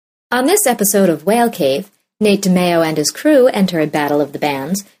On this episode of Whale Cave, Nate DeMeo and his crew enter a battle of the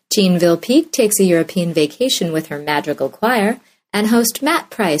bands, Jean Villepique takes a European vacation with her madrigal choir, and host Matt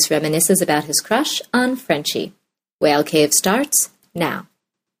Price reminisces about his crush on Frenchie. Whale Cave starts now.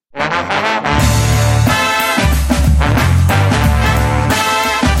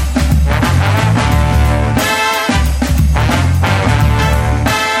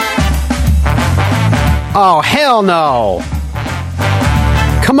 Oh, hell no!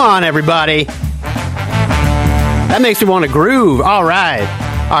 Come on, everybody. That makes me want to groove. All right.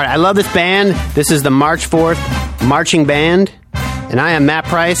 I love this band. This is the March 4th Marching Band, and I am Matt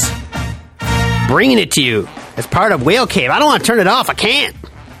Price, bringing it to you as part of Whale Cave. I don't want to turn it off. I can't.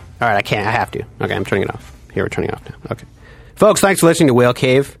 All right, I can't. I have to. Okay, I'm turning it off. Here, we're turning it off now. Okay. Folks, thanks for listening to Whale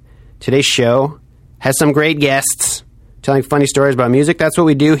Cave. Today's show has some great guests telling funny stories about music. That's what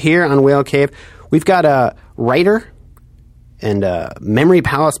we do here on Whale Cave. We've got a writer and Memory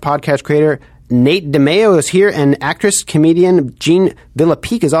Palace podcast creator Nate DeMeo is here, and actress, comedian Jean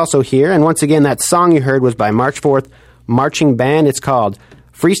Villepique is also here. And once again, that song you heard was by March 4th Marching Band. It's called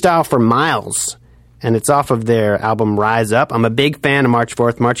Freestyle for Miles, and it's off of their album Rise Up. I'm a big fan of March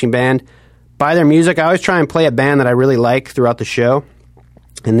 4th Marching Band. By their music, I always try and play a band that I really like throughout the show.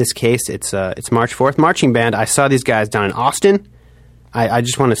 In this case, it's March 4th Marching Band. I saw these guys down in Austin. I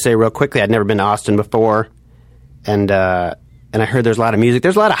just want to say real quickly, I'd never been to Austin before, and I heard there's a lot of music.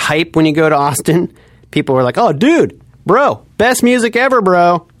 There's a lot of hype when you go to Austin. People were like, oh, dude, bro, best music ever,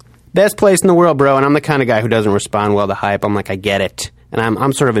 bro. Best place in the world, bro. And I'm the kind of guy who doesn't respond well to hype. I'm like, I get it. And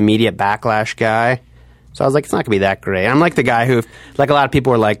I'm sort of immediate backlash guy. So I was like, it's not going to be that great. I'm like the guy who, like a lot of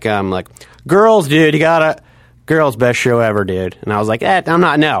people were like, girls, dude, girls, best show ever, dude. And I was like,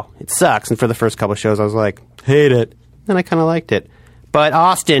 no, it sucks. And for the first couple of shows, I was like, hate it. Then I kind of liked it. But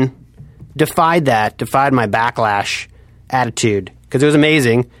Austin defied my backlash attitude, because it was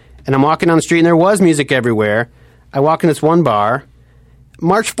amazing. And I'm walking down the street and there was music everywhere. I walk in this one bar,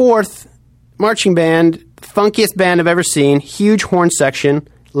 March 4th Marching Band, funkiest band I've ever seen, huge horn section,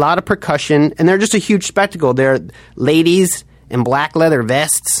 a lot of percussion, and they're just a huge spectacle. They're ladies in black leather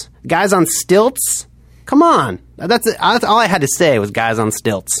vests, guys on stilts. Come on, that's all I had to say was guys on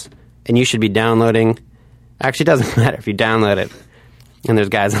stilts. And you should be downloading, actually it doesn't matter if you download it and there's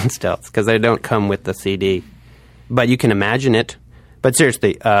guys on stilts, because they don't come with the CD. But you can imagine it. But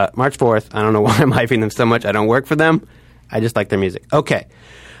seriously, March 4th, I don't know why I'm hyping them so much. I don't work for them. I just like their music. Okay.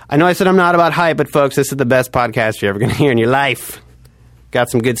 I know I said I'm not about hype, but folks, this is the best podcast you're ever going to hear in your life. Got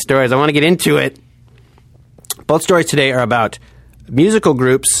some good stories. I want to get into it. Both stories today are about musical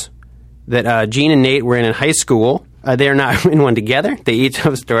groups that Jean and Nate were in high school. They are not in one together. They each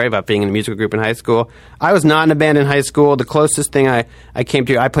have a story about being in a musical group in high school. I was not in a band in high school. The closest thing I came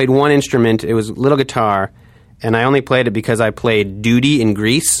to, I played one instrument. It was little guitar. And I only played it because I played Duty in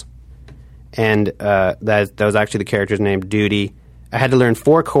Grease, and that was actually the character's name, Duty. I had to learn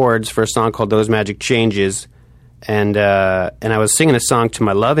 4 chords for a song called Those Magic Changes, and I was singing a song to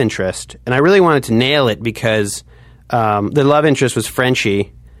my love interest, and I really wanted to nail it because the love interest was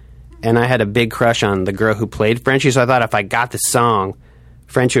Frenchie, and I had a big crush on the girl who played Frenchie, so I thought if I got the song,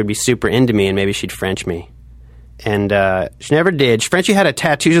 Frenchie would be super into me, and maybe she'd French me. And she never did. Frenchie had a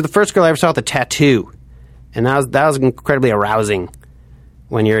tattoo. She was the first girl I ever saw with a tattoo. And that was incredibly arousing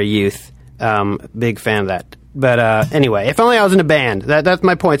when you're a youth. Big fan of that. But anyway, if only I was in a band. That's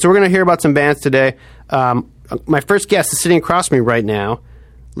my point. So we're going to hear about some bands today. My first guest is sitting across from me right now,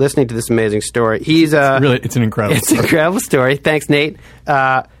 listening to this amazing story. It's an incredible story. Thanks, Nate.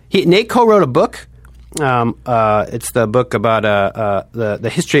 Nate co-wrote a book. It's the book about the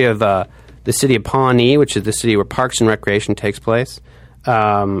history of the city of Pawnee, which is the city where Parks and Recreation takes place.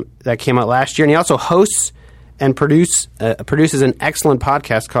 That came out last year. And he also hosts and produces an excellent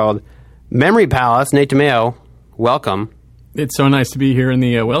podcast called Memory Palace. Nate DeMeo, welcome. It's so nice to be here in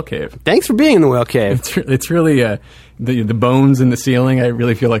the Whale Cave. Thanks for being in the Whale Cave. It's really the bones in the ceiling. I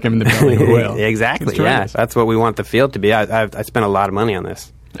really feel like I'm in the belly of a whale. Exactly, yeah. That's what we want the field to be. I spent a lot of money on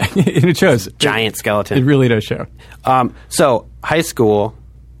this. It shows. Giant skeleton. It really does show. So, high school,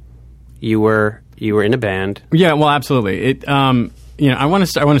 you were in a band. Yeah, well, absolutely. I want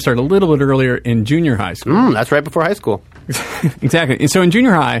to start a little bit earlier in junior high school. That's right before high school. Exactly. And so in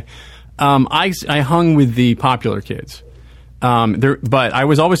junior high, I hung with the popular kids. But I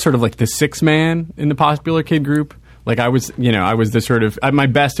was always sort of like the sixth man in the popular kid group. Like I was the sort of, at my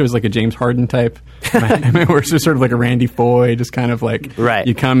best, it was like a James Harden type. My worst was sort of like a Randy Foy, just kind of like, right.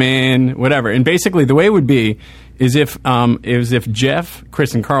 You come in, whatever. And basically the way it would be is if Jeff,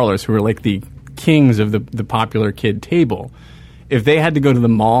 Chris, and Carlos, who were like the kings of the popular kid table, if they had to go to the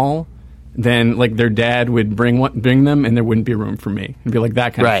mall then like their dad would bring them, and there wouldn't be room for me. It'd be like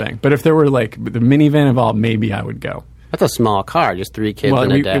that kind Right. of thing. But if there were like the minivan involved, maybe I would go. That's a small car, just 3 kids Well,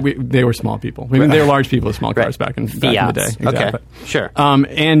 and a dad. they were small people. I mean, they were large people with small cars Right. back in the day. Fiats. Exactly. Okay, sure.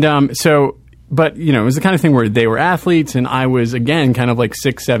 So, but you know, it was the kind of thing where they were athletes, and I was again kind of like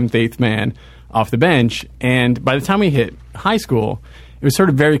 6th, 7th, 8th man off the bench. And by the time we hit high school, it was sort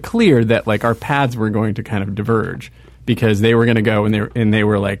of very clear that like our paths were going to kind of diverge, because they were going to go and they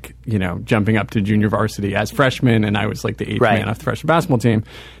were like, you know, jumping up to junior varsity as freshmen, and I was like the 8th Right. man off the freshman basketball team.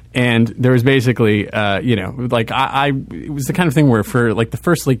 And there was basically, you know, like it was the kind of thing where for like the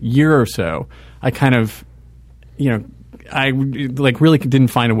first like year or so, I kind of, you know, I like really didn't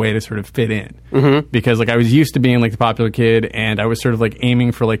find a way to sort of fit in, because like I was used to being like the popular kid, and I was sort of like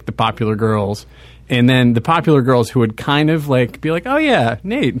aiming for like the popular girls. And then the popular girls who would kind of like be like, oh yeah,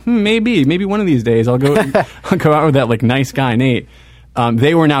 Nate, maybe one of these days I'll go out with that like nice guy Nate.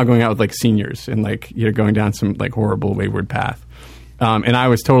 They were now going out with like seniors and like, you know, going down some like horrible wayward path. And I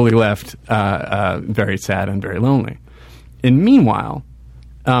was totally left very sad and very lonely. And meanwhile,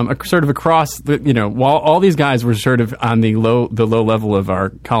 sort of across the, you know, while all these guys were sort of on the low level of our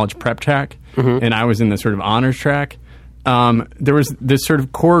college prep track, and I was in the sort of honors track, there was this sort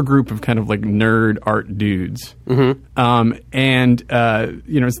of core group of kind of like nerd art dudes. And,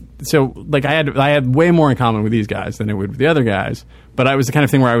 you know, so like I had way more in common with these guys than I would with the other guys. But I was the kind of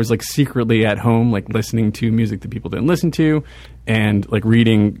thing where I was like secretly at home, like listening to music that people didn't listen to, and like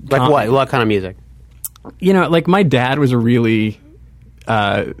reading. Like what? What kind of music? You know, like my dad was a really,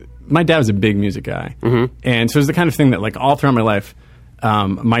 my dad was a big music guy, and so it was the kind of thing that like all throughout my life,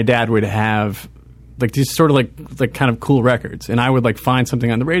 my dad would have like these sort of like kind of cool records, and I would like find something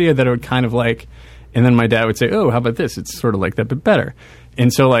on the radio that I would kind of like, and then my dad would say, "Oh, how about this? It's sort of like that, but better."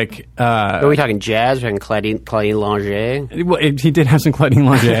 And so, like, Are we talking jazz? Are we talking Claudine Langer? well, he did have some Claudine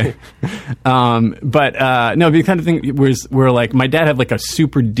Langer, but no, the kind of thing was where like my dad had like a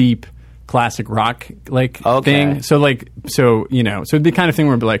super deep classic rock like thing. So you know, so the kind of thing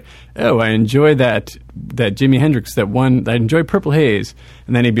where it'd be like, oh, I enjoy that Jimi Hendrix, that one, I enjoy Purple Haze,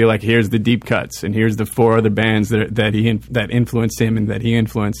 and then he'd be like, here's the deep cuts, and here's the 4 other bands that influenced him and that he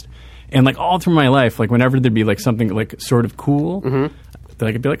influenced, and like all through my life, like whenever there'd be like something like sort of cool. That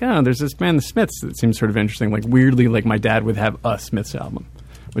I could be like, oh, there's this band, the Smiths, that seems sort of interesting. Like weirdly, like my dad would have a Smiths album,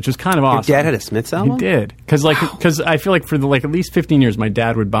 which was kind of awesome. Your dad had a Smiths album? He did, because I feel like for the like at least 15 years, my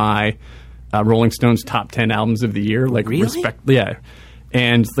dad would buy Rolling Stone's top 10 albums of the year, like really?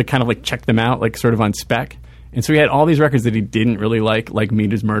 And like kind of like check them out, like sort of on spec. And so he had all these records that he didn't really like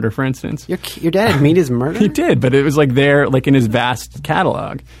Meat Is Murder, for instance. Your dad had Meat Is Murder? He did, but it was like there, like in his vast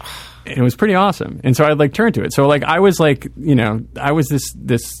catalog. It was pretty awesome. And so I'd like turn to it. So like I was like, you know, I was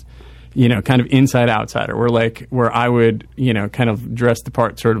this, you know, kind of inside outsider where I would, you know, kind of dress the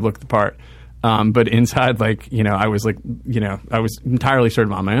part, sort of look the part. But inside, like, you know, I was like, you know, I was entirely sort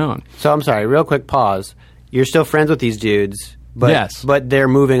of on my own. So I'm sorry, real quick pause. You're still friends with these dudes, but yes, but they're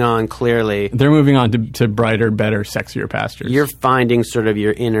moving on clearly. They're moving on to brighter, better, sexier pastures. You're finding sort of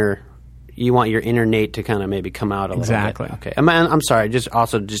your inner. You want your inner Nate to kind of maybe come out a little bit. Exactly. Okay. I'm sorry. Just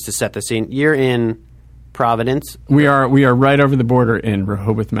to set the scene. You're in Providence. We are right over the border in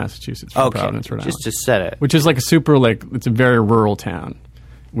Rehoboth, Massachusetts. From Providence, Rhode Island. Just to set it. Which is like a super it's a very rural town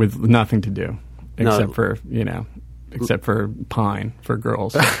with nothing to do except for pine for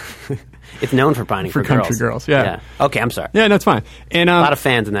girls. It's known for pining for country girls. Yeah. Okay, I'm sorry. Yeah, that's fine. And a lot of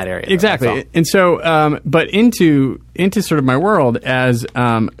fans in that area. Though, exactly. And so, but into sort of my world as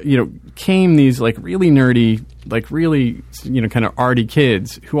you know, came these like really nerdy, like really, you know, kind of arty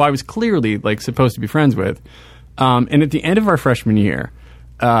kids who I was clearly like supposed to be friends with. And at the end of our freshman year,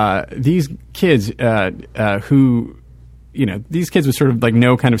 these kids who, you know, these kids with sort of like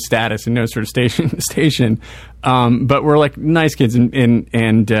no kind of status and no sort of station, but were like nice kids and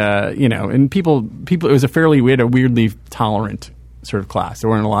you know, and people. It was we had a weirdly tolerant sort of class. There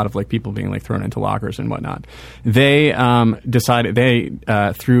weren't a lot of like people being like thrown into lockers and whatnot. They decided they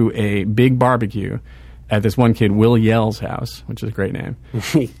threw a big barbecue at this one kid, Will Yell's house, which is a great name.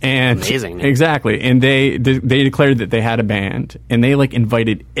 And amazing name. Exactly. And they declared that they had a band, and they like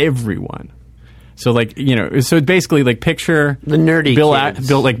invited everyone. So like, you know, so it's basically like picture the nerdy Bill kids.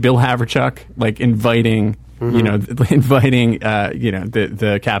 Haverchuck like inviting you know, you know,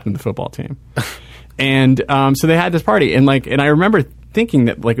 the captain of the football team. And so they had this party, and I remember thinking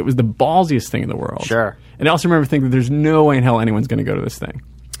that like it was the ballsiest thing in the world. Sure. And I also remember thinking that there's no way in hell anyone's going to go to this thing.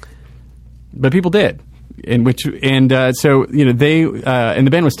 But people did. So, you know, they and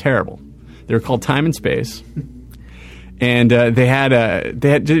the band was terrible. They were called Time and Space. And they had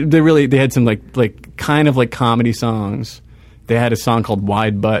some like kind of like comedy songs. They had a song called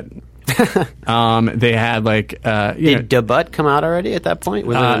Wide Butt, They had like Did Debut come out already at that point?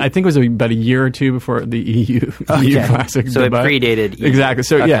 Was it I think it was about a year or two before the EU classic. So Debut. it predated EU. Exactly.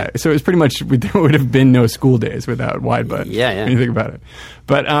 So so it was pretty much there would have been no school days without Wide Butt. Yeah. When you think about it.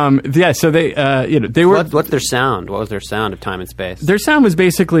 But so they they were. What's their sound? What was their sound of Time and Space? Their sound was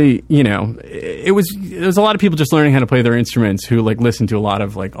basically, it was a lot of people just learning how to play their instruments who like listened to a lot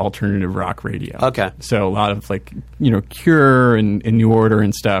of like alternative rock radio. Okay. So a lot of like Cure and New Order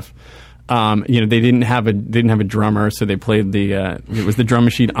and stuff. They didn't have a drummer, so they played it was the drum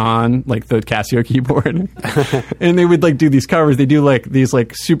machine on like the Casio keyboard, and they would like do these covers. They do like these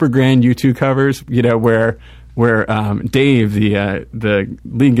like super grand U2 covers, where Dave, the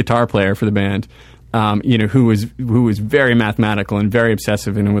lead guitar player for the band, who was very mathematical and very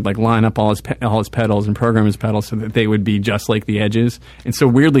obsessive, and would like line up all his pedals and program his pedals so that they would be just like the Edges. And so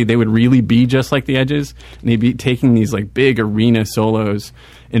weirdly, they would really be just like the Edges, and they'd be taking these like big arena solos,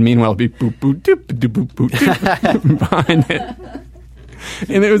 and meanwhile be boop boop doop doop boop boop doop behind it.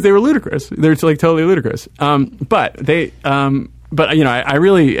 And they were ludicrous. They're like totally ludicrous. But I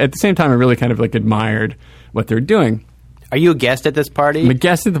really at the same time I really kind of like admired what they're doing. Are you a guest at this party? I'm a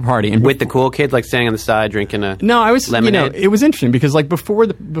guest at the party, and with the cool kids, like standing on the side drinking a I was lemonade. It was interesting because like before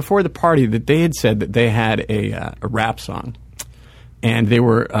the party, that they had said that they had a rap song, and they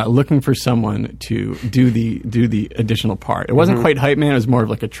were looking for someone to do the additional part. It wasn't quite Hype Man; it was more of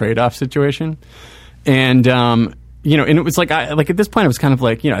like a trade-off situation, and and it was like at this point I was kind of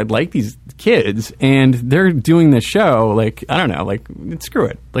like I'd like these kids, and they're doing this show. Like I don't know, like screw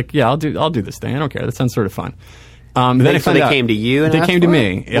it. Like I'll do this thing. I don't care. That sounds sort of fun. Then they came to you. And they came to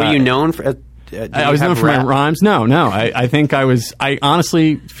me. Were you known for? I was known for my rhymes. No. I think I was. I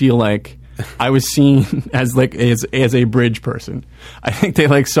honestly feel like I was seen as like as a bridge person. I think they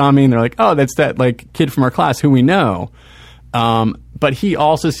like saw me and they're like, oh, that's that like kid from our class who we know. But he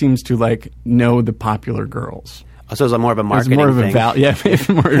also seems to like know the popular girls. So it was more of a marketing thing.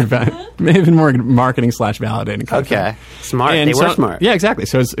 Maybe more marketing / validating. Okay, smart. And they were smart. Yeah, exactly.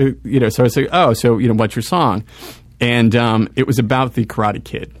 So it's so it's like, what's your song? And it was about the Karate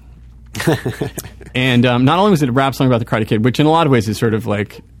Kid. And not only was it a rap song about the Karate Kid, which in a lot of ways is sort of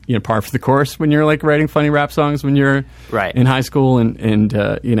like par for the course when you're like writing funny rap songs when you're in high school, and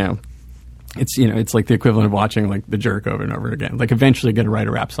it's like the equivalent of watching like The Jerk over and over again. Like eventually going to write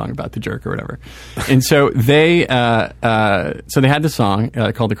a rap song about The Jerk or whatever. And so they had this song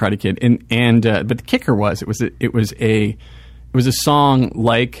called The Karate Kid, and but the kicker was it was a song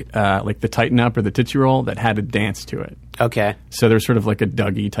like the Tighten Up or the Tootsie Roll that had a dance to it. Okay. So there's sort of like a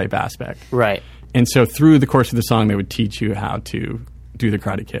Dougie type aspect. Right. And so through the course of the song, they would teach you how to do the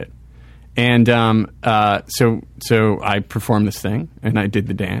Karate Kid. And so I performed this thing and I did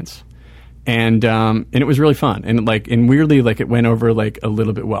the dance. And it was really fun, and weirdly, it went over a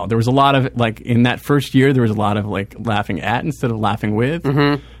little bit well. There was a lot of in that first year, there was a lot of laughing at instead of laughing with.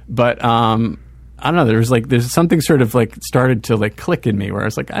 Mm-hmm. But I don't know. There's something sort of started to click in me where I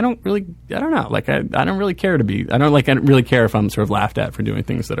was I don't know. I don't really care to be. I don't really care if I'm sort of laughed at for doing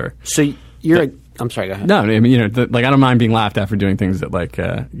things that are. So you're. I'm sorry. Go ahead. No, I mean I don't mind being laughed at for doing things that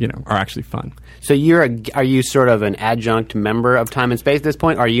are actually fun. So are you sort of an adjunct member of Time and Space at this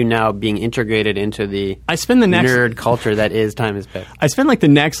point? Or are you now being integrated into the nerd culture that is Time and Space? I spend the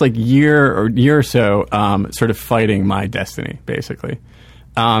next year or so sort of fighting my destiny, basically.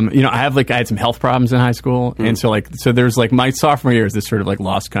 I had some health problems in high school, and so there's my sophomore year is this sort of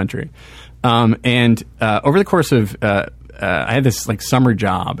lost country, and over the course of I had this summer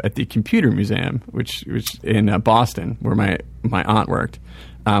job at the Computer Museum, which in Boston, where my aunt worked.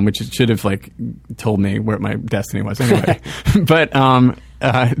 Which should have told me where my destiny was anyway. But I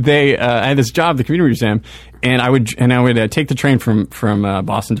had this job at the Computer Museum, and I would take the train from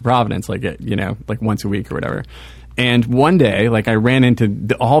Boston to Providence once a week or whatever. And one day, I ran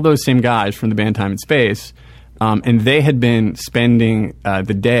into all those same guys from the band Time and Space, and they had been spending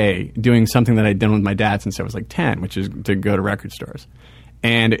the day doing something that I'd done with my dad since I was 10, which is to go to record stores.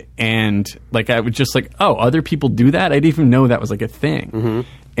 And I was just oh, other people do that? I didn't even know that was a thing. Mm-hmm.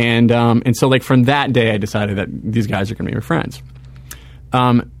 And so from that day, I decided that these guys are going to be my friends.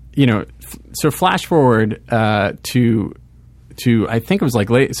 So flash forward to I think it was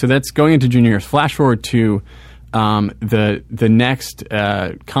late. So that's going into junior year. Flash forward to the next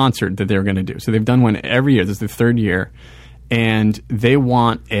concert that they're going to do. So they've done one every year. This is the third year, and they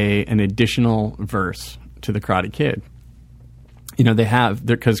want an additional verse to the Karate Kid. They have,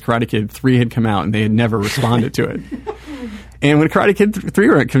 because Karate Kid 3 had come out and they had never responded to it. And when Karate Kid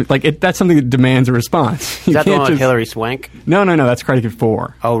 3, that's something that demands a response. Is that the one with Hilary Swank? No, that's Karate Kid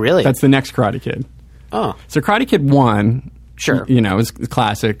 4. Oh, really? That's the next Karate Kid. Oh. So Karate Kid 1 Sure. You know, it's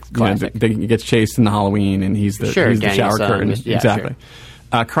classic. Classic. You know, he gets chased in the Halloween, and he's the Daniel's shower son. curtain. Yeah, exactly.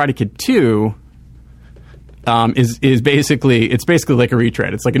 Sure. Karate Kid 2 is basically like a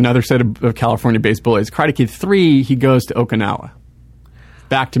retread. It's like another set of California-based bullies. Karate Kid 3, he goes to Okinawa,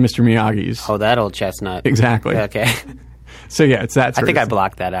 back to Mr. Miyagi's. Oh, that old chestnut. Exactly. Okay. So yeah, it's that. I think I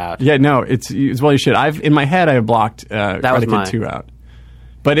blocked that out. Yeah, no, it's well, you should. In my head, I have blocked Karate was Kid 2 out,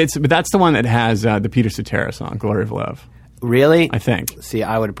 but that's the one that has the Peter Cetera song, "Glory of Love." Really? I think. See,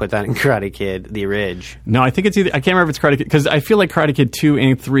 I would have put that in Karate Kid, the Ridge. No, I think it's either. I can't remember if it's Karate Kid because I feel like Karate Kid 2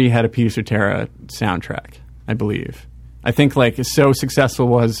 and 3 had a Peter Cetera soundtrack. I believe. I think like so successful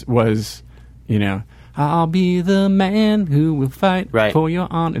was you know. I'll be the man who will fight for your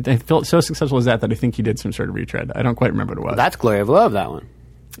honor. I felt so successful as that I think he did some sort of retread. I don't quite remember what it was. That's Glory of Love, that one.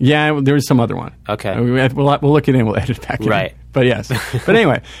 Yeah, there was some other one. Okay. We'll look it in. We'll edit it back in. Right. But yes. But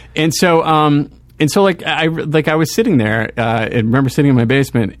anyway, and so like I was sitting there. I remember sitting in my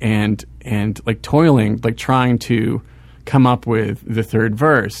basement and like toiling, like trying to come up with the third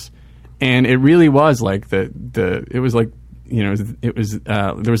verse, and it really was like it was like. You know, it was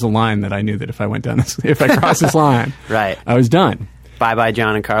there was a line that I knew that if I I crossed this line, right, I was done. Bye,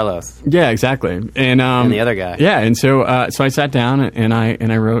 John and Carlos. Yeah, exactly. And the other guy. Yeah, and so I sat down and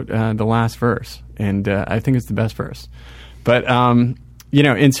I wrote the last verse, and I think it's the best verse. But you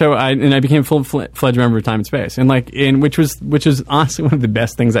know, and so I became a full-fledged member of Time and Space, and which was honestly one of the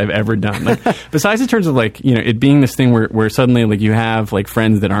best things I've ever done. Like, besides in terms of like, you know, it being this thing where suddenly like you have like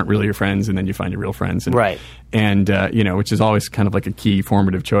friends that aren't really your friends, and then you find your real friends, and, right? And you know, which is always kind of like a key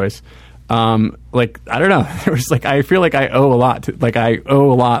formative choice. Like I don't know, there was like I feel like I owe a lot, like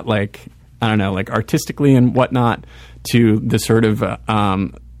I don't know, like artistically and whatnot to the sort of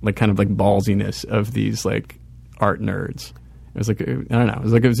like kind of like ballsiness of these like art nerds. It was like, I don't know.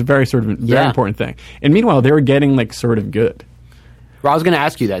 It was a very sort of very important thing. And meanwhile, they were getting like sort of good. Well, I was going to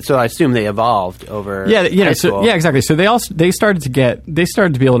ask you that. So I assume they evolved over high school. Yeah, exactly. So they started to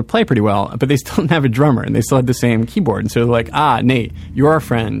be able to play pretty well, but they still didn't have a drummer, and they still had the same keyboard. And so they're like, Nate, you're our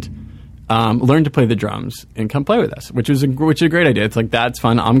friend. Learn to play the drums and come play with us, which is a great idea. It's like, that's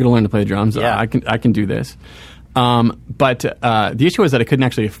fun. I'm going to learn to play the drums. Yeah. I can do this. But the issue was that I couldn't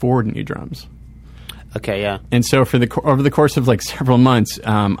actually afford any drums. Okay, yeah. And so over the course of like several months,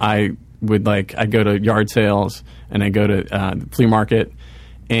 I'd go to yard sales and I'd go to the flea market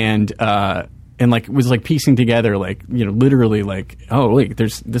and like was like piecing together like, you know, literally like, oh wait,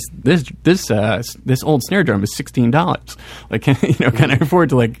 there's this old snare drum is $16. Like, can I afford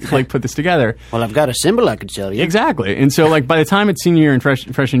to like put this together? Well, I've got a cymbal I could sell you. Exactly. And so like by the time it's senior year and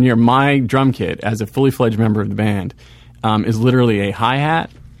freshman year, my drum kit as a fully fledged member of the band is literally a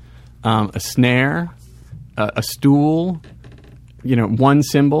hi-hat, a snare, a stool, you know, one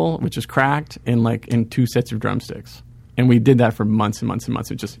cymbal which is cracked, and two sets of drumsticks, and we did that for months and months and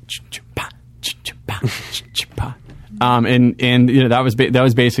months. It just and you know that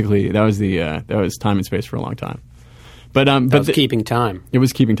was Time and Space for a long time. But keeping time. It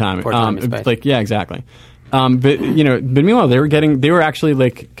was keeping time. Time and Space. Like, yeah, exactly. But meanwhile they were actually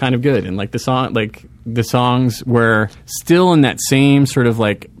like kind of good, and like the songs were still in that same sort of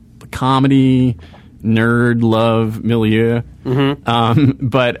like comedy nerd love milieu,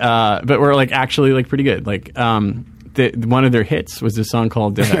 but we're like actually like pretty good. Like one of their hits was this song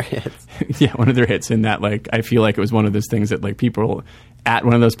called one of their hits, in that like I feel like it was one of those things that like people at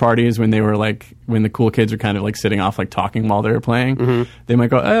one of those parties when the cool kids are kind of like sitting off like talking while they were playing, they might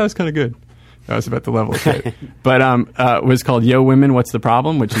go, oh, that's kind of good. That was about the level of it. But was called Yo Women, What's the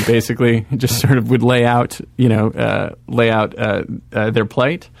Problem? Which is basically just sort of would lay out their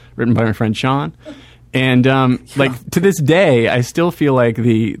plight, written by my friend Sean. And like to this day, I still feel like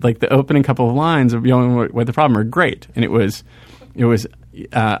the opening couple of lines of Yo Women, What's the Problem are great. And it was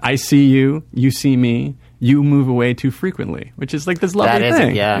I see you, you see me, you move away too frequently, which is like this lovely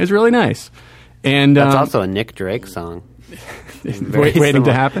thing. Yeah. It's really nice. And that's also a Nick Drake song. Waiting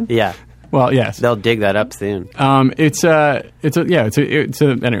to happen? Yeah. Well, yes. They'll dig that up soon. Anyway.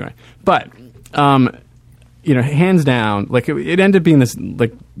 But, you know, hands down, like it ended up being this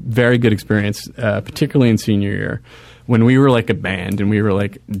like very good experience, particularly in senior year, when we were like a band and we were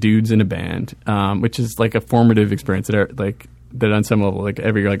like dudes in a band, which is like a formative experience that on some level like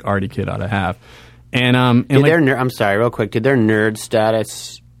every like arty kid ought to have. And I'm sorry, real quick. Did their nerd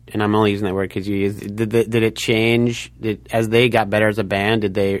status? And I'm only using that word because you use. Did it change? As they got better as a band,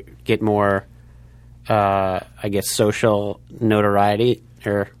 did they get more, I guess, social notoriety?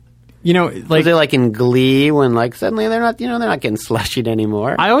 Or, you know, like, was it like in Glee when like suddenly they're not getting slushied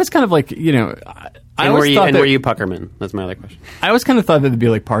anymore? I always kind of like, you know, I And always were you, thought and that, were you Puckerman? That's my other question. I always kind of thought that it'd be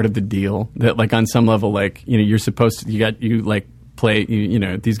like part of the deal that like on some level, like, you know, you're supposed to, you like play, you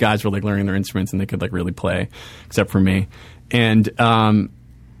know, these guys were like learning their instruments and they could like really play, except for me. And,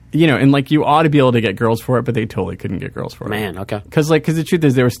 you know, and like you ought to be able to get girls for it, but they totally couldn't get girls for it. Man, okay. Because the truth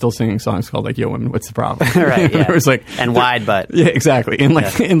is they were still singing songs called like "Yo Women, What's the Problem?" Right, yeah. It was like and Wide Butt. Yeah, exactly. And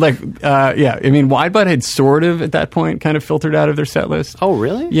like yeah. I mean, Wide Butt had sort of at that point kind of filtered out of their set list. Oh,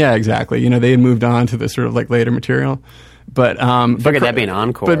 really? Yeah, exactly. You know, they had moved on to the sort of like later material. But Figured that'd be an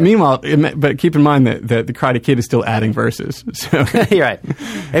encore. But meanwhile, but keep in mind that the Karate Kid is still adding verses. So You're right.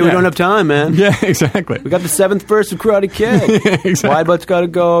 Hey, we don't have time, man. yeah, exactly. We got the 7th verse of Karate Kid. Yeah, exactly. Wide Butt's got to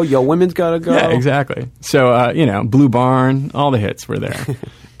go. Yo Women's got to go. Yeah, exactly. So you know, Blue Barn, all the hits were there.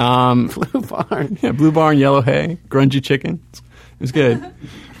 Blue Barn. Yeah, Blue Barn, Yellow Hay, Grungy Chicken. It was good.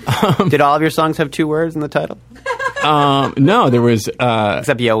 Did all of your songs have 2 words in the title? No, there was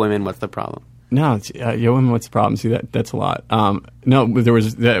Except Yo Women, What's the Problem? no. It's, Yo, Women, What's the Problem? See, that's a lot. No, there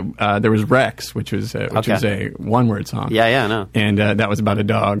was Rex, which was a 1-word song. Yeah, no. And that was about a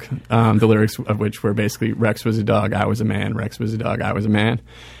dog. The lyrics of which were basically Rex was a dog, I was a man. Rex was a dog, I was a man.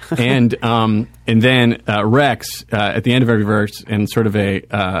 And then Rex at the end of every verse, and sort of in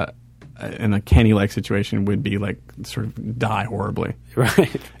a Kenny-like situation, would be like sort of die horribly.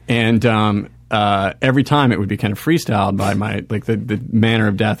 Right. And every time it would be kind of freestyled by my, like the manner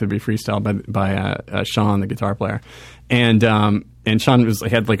of death would be freestyled by Sean, the guitar player. And Sean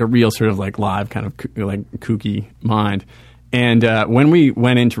had like a real sort of like live kind of like kooky mind. And when we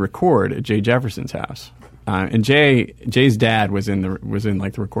went in to record at Jay Jefferson's house, and Jay's dad was in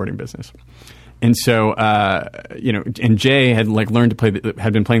like the recording business. And so, you know, and Jay had like learned to play,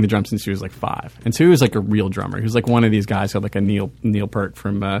 had been playing the drums since he was like 5. And so he was like a real drummer. He was like one of these guys who had like a Neil Peart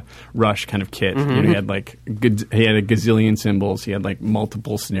from Rush kind of kit. Mm-hmm. You know, he had like he had a gazillion cymbals. He had like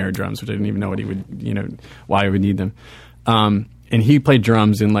multiple snare drums, which I didn't even know what he would, you know, why he would need them. And he played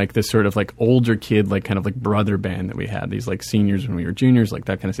drums in like this sort of like older kid, like kind of like brother band that we had. These like seniors when we were juniors, like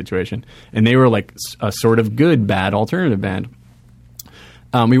that kind of situation. And they were like a sort of good, bad alternative band.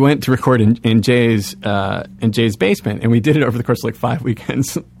 We went to record in Jay's basement, and we did it over the course of like 5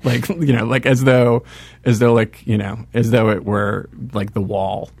 weekends, like, you know, like as though like, you know, as though it were like The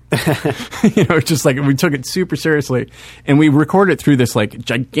Wall. You know, it's just like we took it super seriously, and we recorded it through this like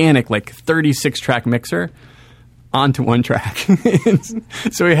gigantic like 36-track mixer onto one track.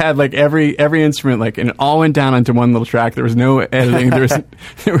 So we had like every instrument, like, and it all went down onto one little track. There was no editing. There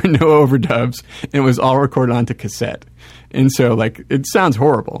were no overdubs. And it was all recorded onto cassette. And so, like, it sounds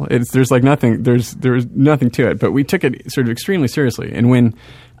horrible. There's nothing to it. But we took it sort of extremely seriously. And when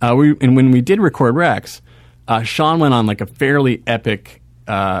we did record Rex, Sean went on like a fairly epic,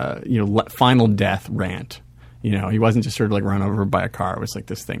 you know, final death rant. You know, he wasn't just sort of like run over by a car. It was like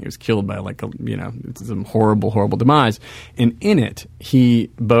this thing. He was killed by like you know, some horrible, horrible demise. And in it, he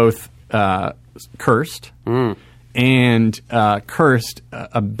both cursed and cursed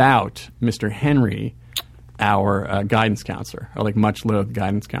about Mr. Henry, our guidance counselor, or like much loathed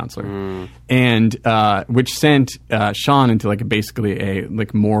guidance counselor, and which sent Sean into like basically a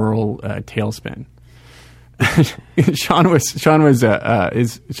like moral tailspin.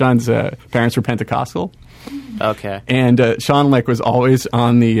 Sean's parents were Pentecostal. Okay. And Sean like was always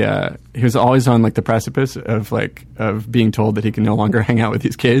on the he was always on like the precipice of being told that he can no longer hang out with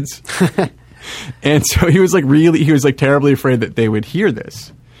his kids. And so he was like terribly afraid that they would hear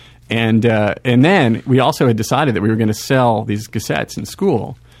this. And then we also had decided that we were going to sell these cassettes in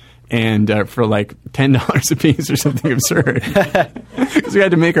school, and for like $10 a piece or something absurd, because we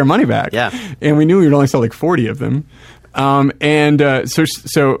had to make our money back. Yeah. And we knew we would only sell like 40 of them.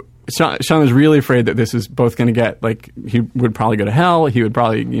 So Sean was really afraid that this was both going to get, like, he would probably go to hell. He would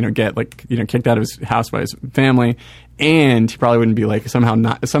probably, you know, get like, you know, kicked out of his house by his family, and he probably wouldn't be like somehow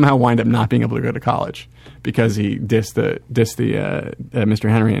wind up not being able to go to college because he dissed the Mr.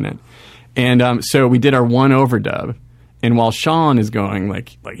 Henry in it. And so we did our one overdub, and while Sean is going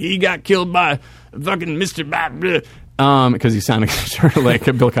like he got killed by fucking Mr. Because he sounded sort of like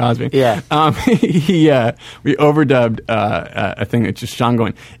Bill Cosby. Yeah. We overdubbed a thing that's just Sean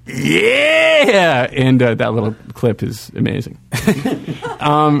going, yeah! And that little clip is amazing.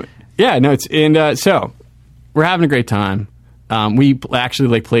 So we're having a great time. We actually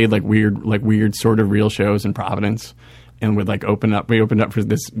like played like weird sort of real shows in Providence, and we opened up for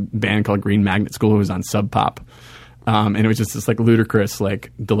this band called Green Magnet School, who was on Sub Pop. And it was just this like ludicrous,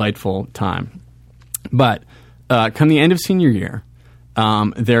 like delightful time. But come the end of senior year,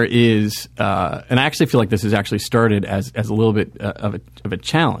 there is, and I actually feel like this has actually started as a little bit of a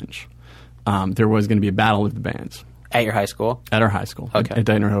challenge. There was going to be a battle of the bands, At your high school? At our high school. Okay. At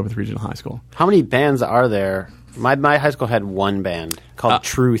Dayton Rehoboth Regional High School. How many bands are there? My high school had one band called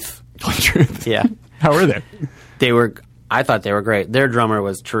Truth. Truth. Yeah. How were they? I thought they were great. Their drummer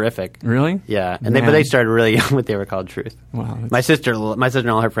was terrific. Really? Yeah, but they started really young, but they were called Truth. Wow. My sister and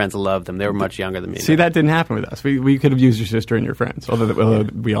all her friends loved them. They were much younger than me. See, that didn't happen with us. We could have used your sister and your friends, although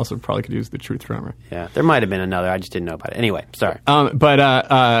we also probably could use the Truth drummer. Yeah, there might have been another. I just didn't know about it. Anyway, sorry.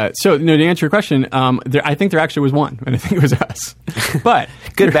 So to answer your question, I think there actually was one, and I think it was us. But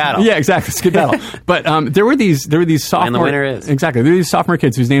good battle. Yeah, exactly. It's a good battle. But there were these sophomore. And the winner is exactly. There were these sophomore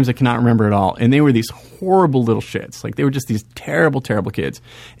kids whose names I cannot remember at all, and they were these horrible little shits. Like they were just these terrible kids,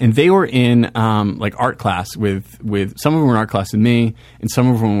 and they were in like art class with some of them were in art class with me, and some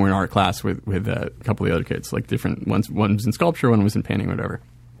of them were in art class with a couple of the other kids, like different ones. One was in sculpture, one was in painting, whatever.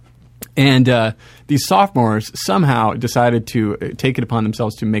 And these sophomores somehow decided to take it upon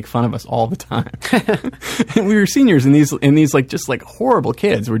themselves to make fun of us all the time. And we were seniors, and these like just like horrible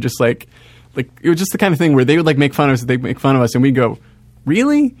kids were just like it was just the kind of thing where they would like make fun of us, and we'd go,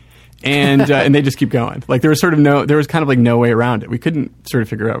 really? And they just keep going. Like there was kind of like no way around it. We couldn't sort of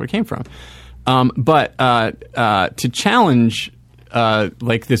figure out where it came from. But to challenge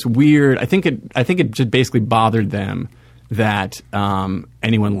like this weird, I think it just basically bothered them that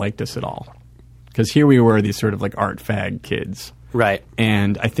anyone liked us at all, because here we were, these sort of like art fag kids. Right.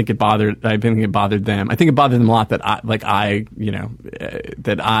 And I think it bothered them. I think it bothered them a lot that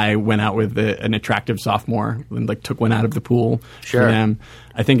I went out with an attractive sophomore and like took one out of the pool for them.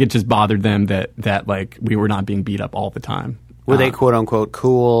 I think it just bothered them that like we were not being beat up all the time. Were they quote unquote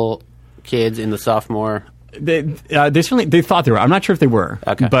cool kids in the sophomore? They thought they were. I'm not sure if they were.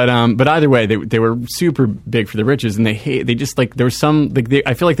 Okay. But either way, they were super big for the riches, and they just like there was some like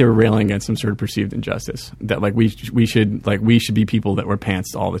I feel like they were railing against some sort of perceived injustice that like we should be people that wear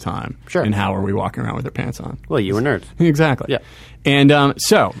pants all the time. Sure. And how are we walking around with our pants on? Well, you were nerds. Exactly. Yeah. And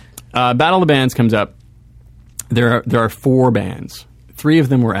so Battle of the Bands comes up. There are 4 bands. 3 of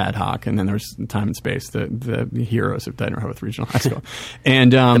them were ad hoc, and then there's Time and Space, the heroes of Dayton Rehoboth Regional High School,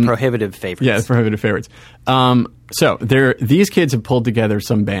 and the prohibitive favorites. Yeah, the prohibitive favorites. So these kids have pulled together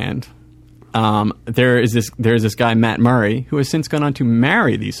some band. There's this guy Matt Murray, who has since gone on to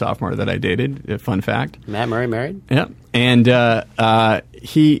marry the sophomore that I dated. Fun fact. Matt Murray married? Yeah, and who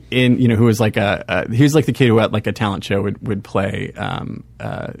was like he was like the kid who at like a talent show would play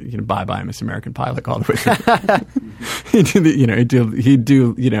Bye Bye Miss American Pie like all the way through.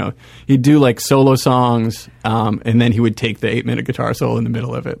 He'd do like solo songs, and then he would take the 8-minute guitar solo in the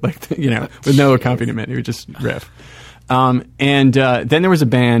middle of it, like with no accompaniment. He would just riff. Then there was a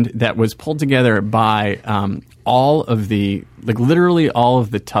band that was pulled together by literally all of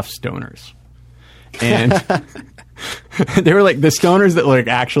the tough stoners. And they were like the stoners that were like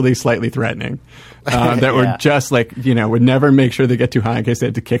actually slightly threatening. That were just like, would never make sure they get too high in case they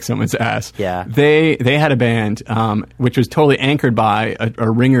had to kick someone's ass. Yeah. They had a band which was totally anchored by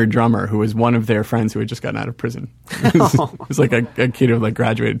a ringer drummer who was one of their friends who had just gotten out of prison. It was like a kid who like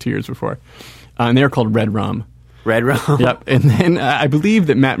graduated 2 years before. And they were called Red Rum. Red Rum. Yep. And then I believe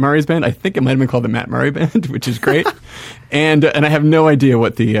that Matt Murray's band, I think it might have been called the Matt Murray Band, which is great. and I have no idea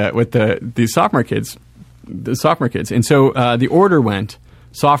what the sophomore kids. And so the order went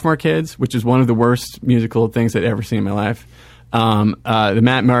sophomore kids, which is one of the worst musical things I'd ever seen in my life. The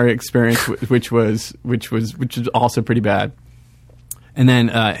Matt Murray Experience, which was also pretty bad. And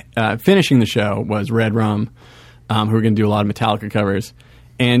then finishing the show was Red Rum, who were going to do a lot of Metallica covers.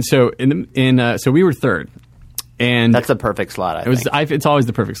 And so so we were third. And that's the perfect slot. I think. It's always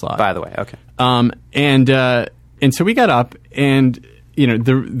the perfect slot. By the way, okay. And so we got up, and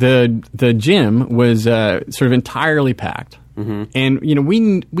the gym was sort of entirely packed, and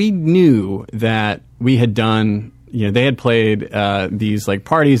we knew that we had done. They had played these like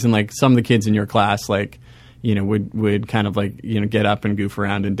parties, and like some of the kids in your class like would kind of like get up and goof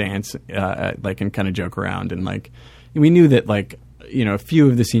around and dance and kind of joke around, and like we knew that like a few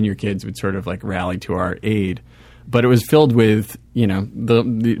of the senior kids would sort of like rally to our aid. But it was filled with,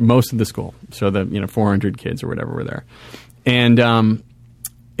 the most of the school. So the 400 kids or whatever were there, and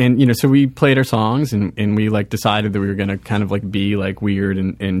so we played our songs, and we like decided that we were going to kind of like be like weird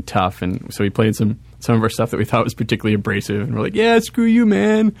and tough, and so we played some of our stuff that we thought was particularly abrasive, and we're like, yeah, screw you,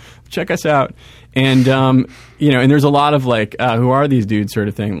 man, check us out, and and there's a lot of like, who are these dudes sort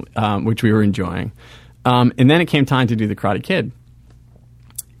of thing, which we were enjoying, and then it came time to do the Karate Kid.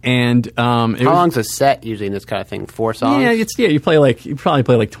 And how long's a set usually in this kind of thing? 4 songs? Yeah, you probably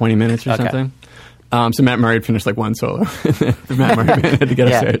play like 20 minutes or something. So Matt Murray had finished like one solo. The Matt Murray band had to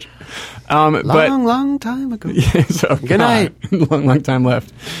get off stage. Long time ago. Yeah, so Good night. long time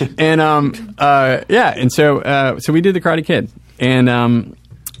left. And and so we did the Karate Kid, and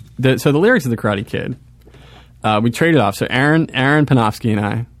so the lyrics of the Karate Kid, we traded off. So Aaron Panofsky and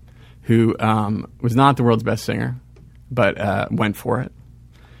I, who was not the world's best singer, but went for it.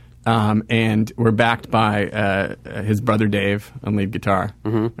 And we're backed by his brother Dave on lead guitar,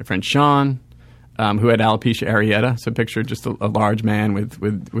 my friend Sean, who had alopecia areata, so picture just a large man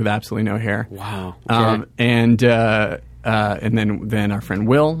with absolutely no hair. Wow. Okay. And then our friend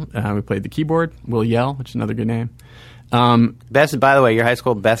Will, who played the keyboard, Will Yell, which is another good name. Best, by the way, your high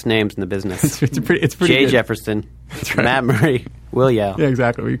school best names in the business. it's pretty Jay good. Jefferson, right. Matt Murray, Will Yell. Yeah,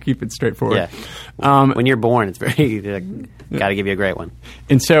 exactly. We keep it straightforward. Yeah. When you're born, it's very got to give you a great one.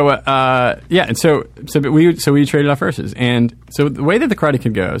 And so we traded off verses, and so the way that the Karate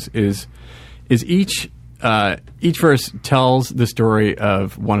Kid goes is each verse tells the story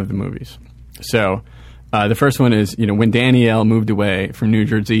of one of the movies. So the first one is, when Danielle moved away from New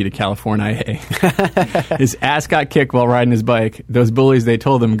Jersey to California, his ass got kicked while riding his bike. Those bullies, they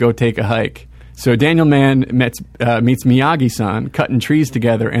told him, go take a hike. So Daniel Mann meets Miyagi-san, cutting trees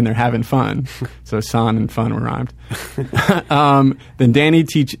together, and they're having fun. So san and fun were rhymed. Then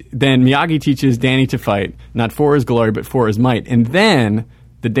Miyagi teaches Danny to fight, not for his glory, but for his might. And then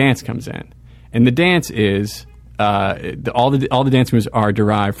the dance comes in. And the dance is... all the dance moves are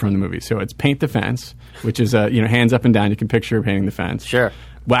derived from the movie. So it's paint the fence, which is hands up and down. You can picture painting the fence. Sure.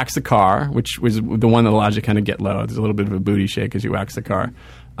 Wax the car, which was the one that allows you to kind of get low. There's a little bit of a booty shake as you wax the car.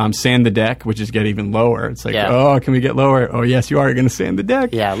 Sand the deck, which is get even lower. It's like, oh, can we get lower? Oh, yes, you are. You're going to sand the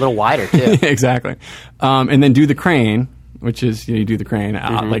deck. Yeah, a little wider too. Exactly. And then do the crane, which is you do the crane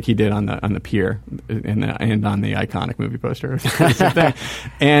like he did on the pier and on the iconic movie poster. Same thing.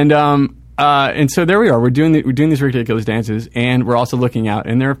 And so there we are. We're doing these ridiculous dances, and we're also looking out,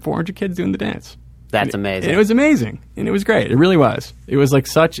 and there are 400 kids doing the dance. That's amazing. And it was amazing, and it was great. It really was. It was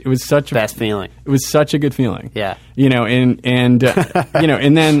such best feeling. It was such a good feeling. Yeah. And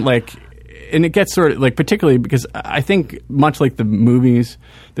then and it gets sort of like, particularly because I think much like the movies,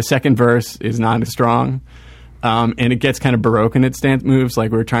 the second verse is not as strong. And it gets kind of Baroque in its dance moves.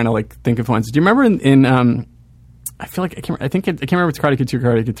 Like we were trying to like think of ones. Do you remember in I feel like I can't remember if it's Karate Kid 2 or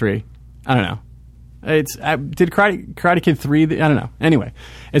Karate Kid 3. I don't know. Did Karate Kid 3? I don't know. Anyway,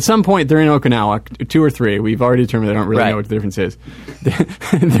 at some point they're in Okinawa, 2 or 3. We've already determined they don't really know what the difference is.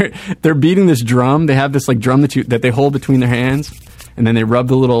 They're beating this drum. They have this like drum that they hold between their hands, and then they rub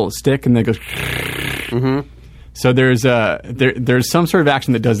the little stick, and then it goes. Mm-hmm. So there's some sort of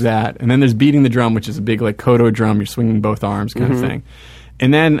action that does that, and then there's beating the drum, which is a big like koto drum. You're swinging both arms kind of thing.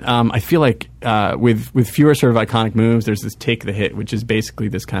 And then I feel like with fewer sort of iconic moves, there's this take the hit, which is basically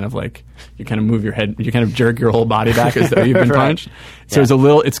this kind of like you kind of move your head, you kind of jerk your whole body back as though you've been punched. So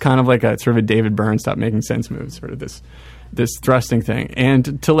it's kind of like a sort of a David Byrne stop making sense move, sort of this thrusting thing,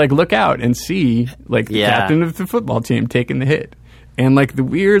 and to like look out and see like the captain of the football team taking the hit, and like the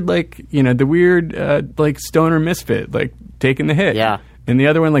weird like like stoner misfit like taking the hit, and the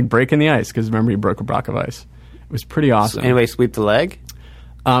other one like breaking the ice because remember he broke a block of ice. It was pretty awesome. So anyway, sweep the leg.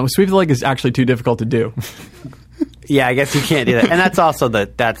 Sweep the leg is actually too difficult to do. Yeah, I guess you can't do that, and that's also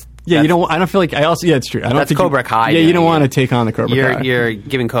that's you don't. I don't feel like I also it's true. I don't that's think Cobra Kai. Yeah, you don't want to take on the Cobra Kai. You're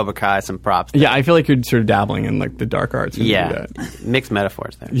giving Cobra Kai some props. There. Yeah, I feel like you're sort of dabbling in like the dark arts. Yeah, mixed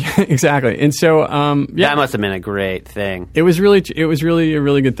metaphors there. Yeah, exactly. And so that must have been a great thing. It was really a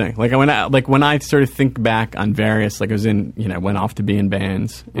really good thing. Like when I sort of think back on various like I was in went off to be in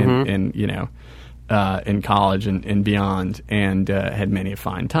bands and in college and beyond, and had many a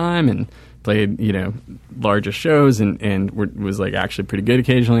fine time and played larger shows and was like actually pretty good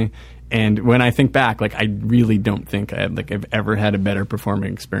occasionally. And when I think back, like I really don't think I've ever had a better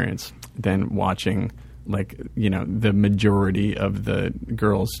performing experience than watching like the majority of the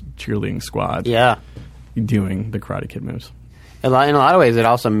girls cheerleading squad doing the Karate Kid moves. In a lot of ways, it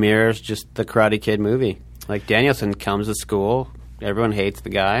also mirrors just the Karate Kid movie. Like Danielson comes to school, everyone hates the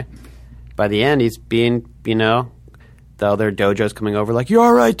guy. By the end, he's being, the other dojo's coming over like, "You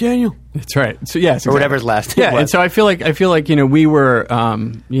all right, Daniel?" That's right. So yes, exactly. Or whatever his last name was. And so I feel like we were,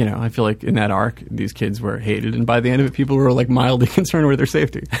 I feel like in that arc, these kids were hated, and by the end of it, people were like mildly concerned with their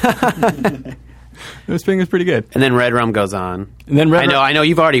safety. This thing is pretty good. And then Red Rum goes on. And then I know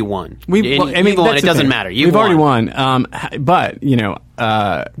you've already won. You've won. It doesn't matter. We've already won. But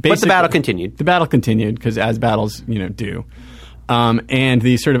the battle continued. The battle continued because as battles do. And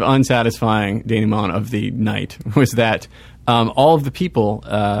the sort of unsatisfying denouement of the night was that all of the people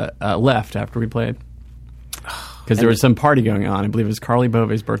left after we played because there was some party going on. I believe it was Carly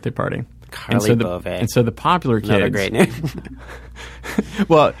Bove's birthday party. Carly Beauvais. And so the popular kids... Another great name.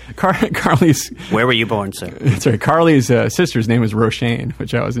 Well, Carly's... Where were you born, sir? Sorry, Carly's sister's name was Roshane,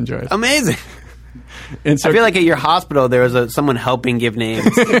 which I always enjoyed. Amazing. And so I feel like at your hospital there was someone helping give names.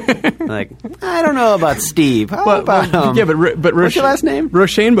 Like, I don't know about Steve. How about yeah, but what's your last name?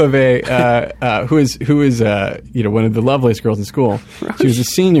 Roshane Beauvais, who is one of the loveliest girls in school. She was a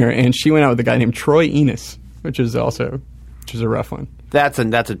senior, and she went out with a guy named Troy Enos, which is a rough one. That's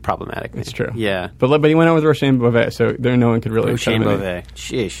a problematic name. It's true. Yeah, but he went out with Roshane Beauvais, so there no one could really. Roshane Beauvais.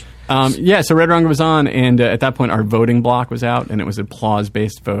 Sheesh. So Red Runga was on, and at that point our voting block was out, and it was an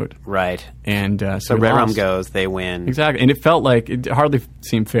applause-based vote. Right. And so Red Rum goes, they win. Exactly, and it felt like it hardly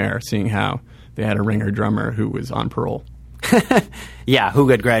seemed fair, seeing how they had a ringer drummer who was on parole. Yeah, who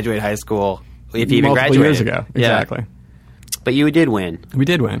had graduated high school if he even multiple graduated years ago. Exactly. Yeah. But you did win. We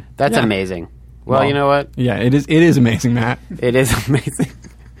did win. That's amazing. Well, you know what? Yeah, it is amazing, Matt. It is amazing.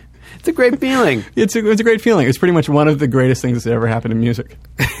 It's a great feeling. It's a great feeling. It's pretty much one of the greatest things that's ever happened in music.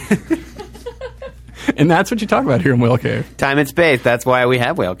 And that's what you talk about here in Whale Cave. Time and space. That's why we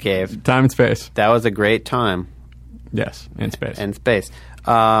have Whale Cave. Time and space. That was a great time. Yes, and space. And space.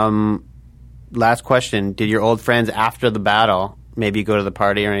 Last question. Did your old friends after the battle maybe go to the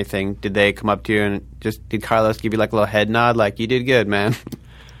party or anything? Did they come up to you and did Carlos give you like a little head nod like, you did good, man?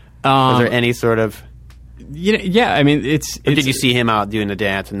 Was there any sort of... Yeah, I mean, it's... Did you see him out doing the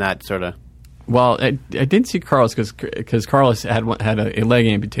dance and that sort of... Well, I didn't see Carlos because Carlos had a leg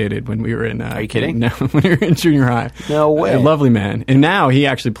amputated when we were in... Are you kidding? No, when we were in junior high. No way. A lovely man. And now he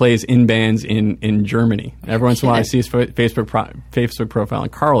actually plays in bands in Germany. Every once in a while I see his Facebook profile,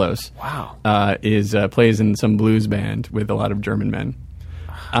 and Carlos plays in some blues band with a lot of German men.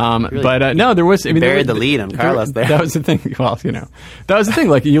 Really? But no, there was... buried the lead on Carlos there. That was the thing. Well, that was the thing.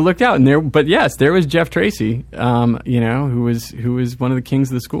 Like, you looked out and there... But yes, there was Jeff Tracy, who was one of the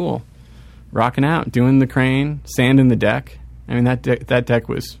kings of the school. Rocking out, doing the crane, sanding the deck. I mean, that deck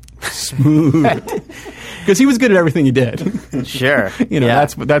was smooth. Because he was good at everything he did. Sure.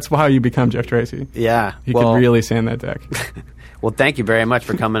 That's how you become Jeff Tracy. Yeah. He could really sand that deck. Well, thank you very much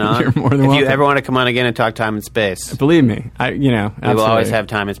for coming on. You're more than welcome. If you ever want to come on again and talk time and space, believe me, we will always have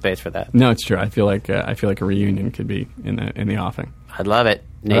time and space for that. No, it's true. I feel like a reunion could be in the offing. I'd love it.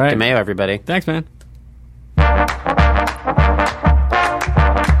 Nate DeMeo, everybody. Thanks, man.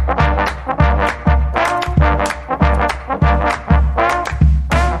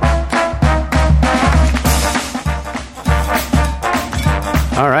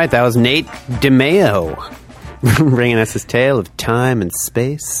 All right, that was Nate DeMeo bringing us his tale of time and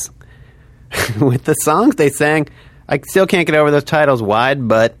space with the songs they sang. I still can't get over those titles. Wide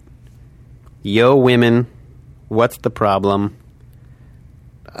Butt, Yo Women, What's the Problem?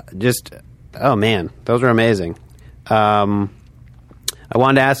 Oh man, those were amazing. I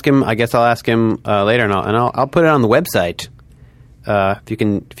wanted to ask him. I guess I'll ask him later, and I'll put it on the website. If you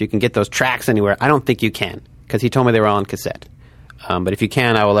can get those tracks anywhere. I don't think you can because he told me they were all on cassette. But if you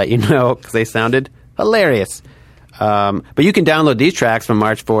can, I will let you know because they sounded hilarious. But you can download these tracks from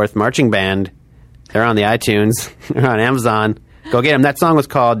March 4th Marching Band. They're on the iTunes. They're on Amazon. Go get them. That song was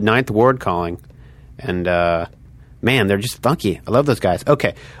called Ninth Ward Calling. And, man, they're just funky. I love those guys.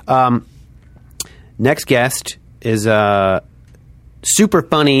 Okay. Next guest is a super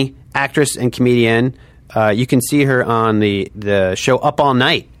funny actress and comedian. You can see her on the show Up All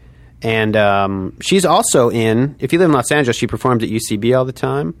Night. And she's also if you live in Los Angeles, she performs at UCB all the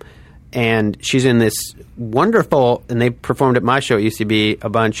time. And she's in this wonderful, and they performed at my show at UCB a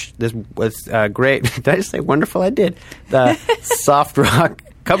bunch. This was great. Did I just say wonderful? I did. The soft rock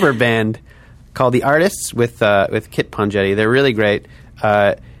cover band called The Artists with Kit Pongetti. They're really great.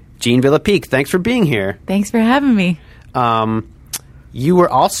 Jean Villepique, thanks for being here. Thanks for having me. You were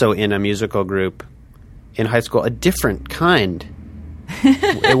also in a musical group in high school, a different kind.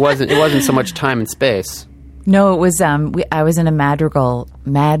 It wasn't so much time and space. No, it was. I was in a madrigal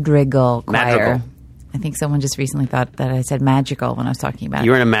choir. I think someone just recently thought that I said magical when I was talking about it.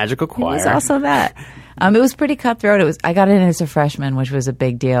 You were in a magical choir. It was also that. It was pretty cutthroat. I got in as a freshman, which was a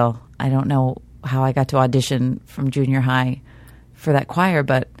big deal. I don't know how I got to audition from junior high for that choir,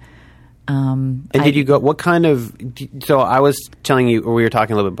 but. And did you go? What kind of? So I was telling you, or we were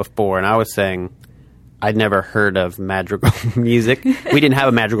talking a little bit before, and I was saying I'd never heard of madrigal music. We didn't have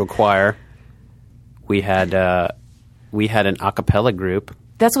a madrigal choir. We had an a cappella group.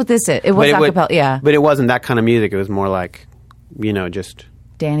 That's what this is. It was a cappella, yeah. But it wasn't that kind of music. It was more like, just...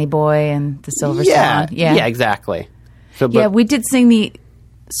 Danny Boy and the Silver Song. Yeah, exactly. So, we did sing the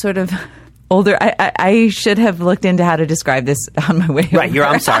sort of older... I should have looked into how to describe this on my way Right, over.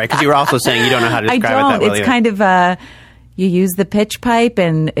 I'm sorry, because you were also saying you don't know how to describe it that well. It's kind of... you use the pitch pipe,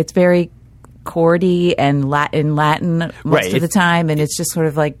 and it's very chordy and in Latin most Right. of the time, and it's just sort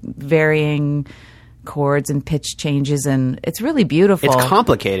of like varying chords and pitch changes, and it's really beautiful. It's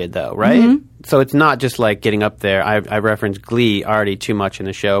complicated, though, right? So it's not just like getting up there. I referenced Glee already too much in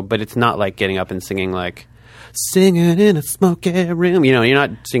the show, but it's not like getting up and singing like "Singing in a Smoky Room." You know, you're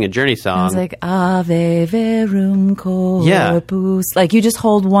not singing a Journey song. It's like Ave Verum Corpus. Yeah. Like you just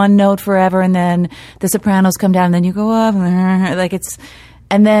hold one note forever, and then the sopranos come down, and then you go up. Like it's,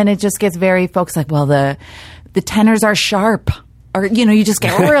 and then it just gets very focused. Like, well, the tenors are sharp. Or, you know, you just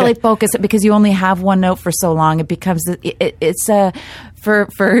get really focused because you only have one note for so long. It becomes, it's for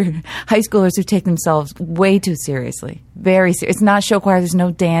high schoolers who take themselves way too seriously. Very serious. It's not show choir. There's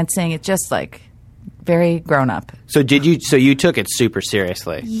no dancing. It's just like very grown up. So you took it super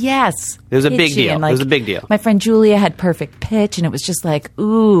seriously. Yes. It was a big Pitchy deal. and, It was a big deal. My friend Julia had perfect pitch, and it was just like,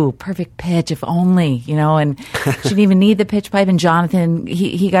 ooh, perfect pitch, if only, you know, and she didn't even need the pitch pipe. And Jonathan,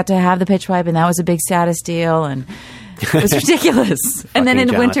 he got to have the pitch pipe, and that was a big status deal. And it was ridiculous. And then in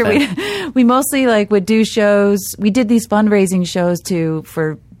the winter, we mostly like would do shows. We did these fundraising shows too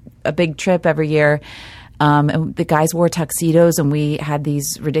for a big trip every year. And the guys wore tuxedos, and we had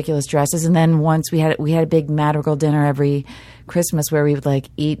these ridiculous dresses. And then once we had a big Madrigal dinner every Christmas where we would like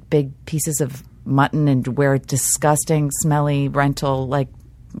eat big pieces of mutton and wear disgusting, smelly rental like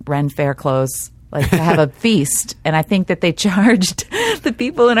Ren Fair clothes. Like to have a feast. And I think that they charged the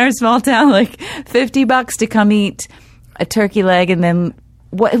people in our small town like $50 to come eat a turkey leg, and then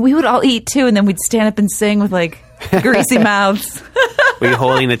we would all eat too, and then we'd stand up and sing with like greasy mouths. Were you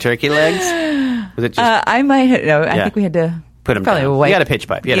holding the turkey legs? Was it just I might no. I think we had to put them probably down? wipe. You had a pitch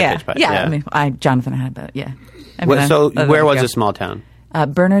pipe. You had a pitch pipe. Yeah. I mean, Jonathan had, but yeah. So where was this small town?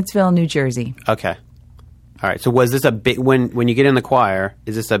 Bernardsville, New Jersey. Okay. All right. So was this a big when you get in the choir?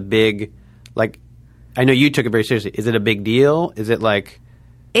 Is this a big like? I know you took it very seriously. Is it a big deal? Is it like?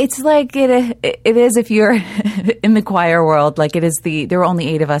 It's like it is if you're in the choir world. Like it is there were only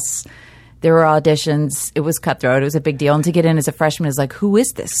 8 of us. There were auditions. It was cutthroat. It was a big deal. And to get in as a freshman is like, who is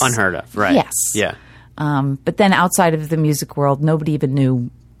this? Unheard of, right? Yes. Yeah. But then outside of the music world, nobody even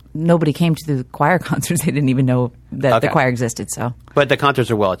knew. Nobody came to the choir concerts. They didn't even know that the choir existed. So, but the concerts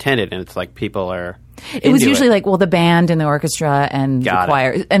are well attended, and it's like people are. It was usually like, well, the band and the orchestra and the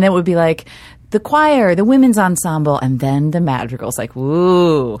choir, and it would be like the choir, the women's ensemble, and then the madrigals. Like,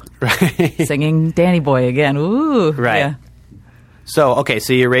 woo, right. Singing Danny Boy again, woo, right. Yeah. So okay,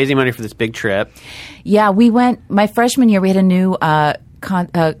 so you're raising money for this big trip. Yeah, we went. My freshman year, we had a new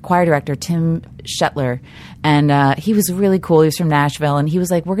choir director, Tim Shetler, and he was really cool. He was from Nashville, and he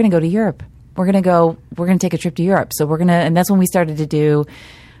was like, "We're going to go to Europe. We're going to take a trip to Europe." So and that's when we started to do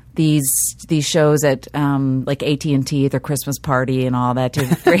these shows at like AT&T, their Christmas party and all that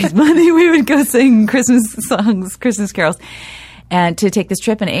to raise money. We would go sing Christmas songs, Christmas carols, and to take this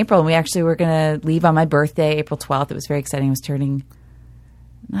trip in April. And we actually were going to leave on my birthday, April 12th. It was very exciting. I was turning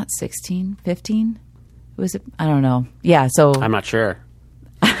not 16, 15. Was it? I don't know. Yeah. So I'm not sure.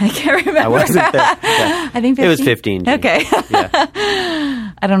 I can't remember. I wasn't there. Yeah. I think 15? It was 15. June. Okay. Yeah.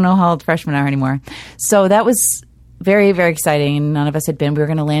 I don't know how old freshmen are anymore. So that was very, very exciting. None of us had been. We were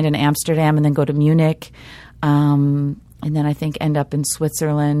going to land in Amsterdam and then go to Munich. And then I think end up in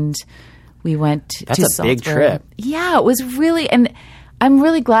Switzerland. We went to That's a big Salzburg. trip. Yeah, it was really, and I'm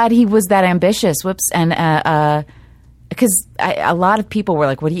really glad he was that ambitious. And because a lot of people were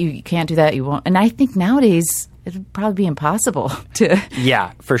like, "What you can't do that. You won't." And I think nowadays it would probably be impossible to.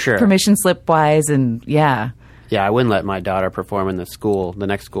 Yeah, for sure. Permission slip wise, and yeah. Yeah, I wouldn't let my daughter perform in the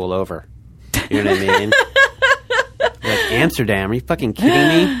next school over. You know what I mean? Like Amsterdam? Are you fucking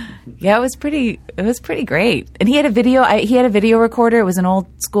kidding me? Yeah, it was pretty great. And he had a video recorder. It was an old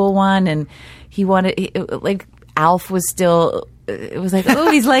school one, and he wanted like Alf was still. It was like,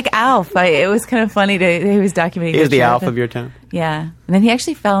 oh, he's like Alf. It was kind of funny he was documenting. He was the Alf of your town. Yeah, and then he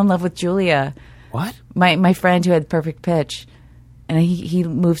actually fell in love with Julia. What? My friend who had perfect pitch. And he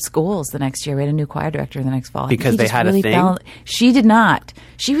moved schools the next year. We had a new choir director the next fall. Because they had a thing? She did not.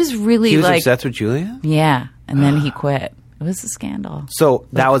 She was really He was like... obsessed with Julia? Yeah. And then he quit. It was a scandal. So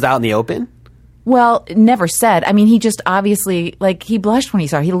that was out in the open? Well, never said. I mean, he just obviously... Like, he blushed when he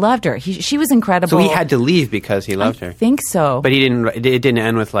saw her. He loved her. She was incredible. So he had to leave because he loved her? I think so. But it didn't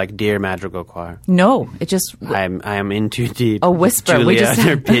end with like, "Dear Madrigal Choir." No. It just... I am in too deep. A whisper. Julia, We just...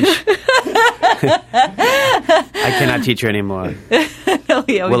 her pitch. I cannot teach her anymore.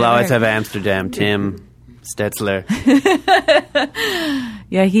 We'll always have Amsterdam, Tim Stetzler.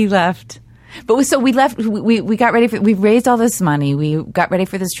 Yeah, he left. But so we left. We got ready for. We raised all this money. We got ready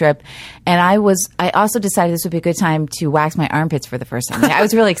for this trip, and I also decided this would be a good time to wax my armpits for the first time. I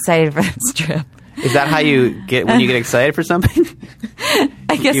was really excited for this trip. Is that how you get when you get excited for something?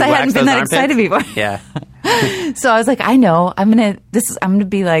 I guess You I hadn't wax been those that armpits? excited before. Yeah. So I was like, I know, I'm gonna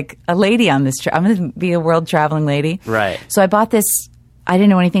be like a lady on this trip. I'm gonna be a world traveling lady. Right. So I bought this. I didn't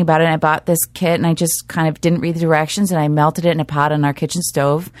know anything about it. And I bought this kit, and I just kind of didn't read the directions, and I melted it in a pot on our kitchen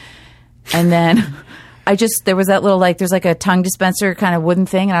stove, and then there was that little there's like a tongue dispenser kind of wooden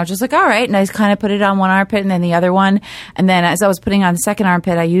thing, and I was just like, all right, and I kind of put it on one armpit and then the other one, and then as I was putting on the second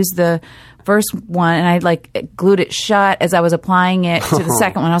armpit, I used the first one and I glued it shut as I was applying it to the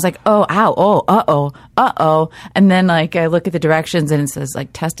second one. I was like, oh, ow, oh, uh-oh. And then I look at the directions and it says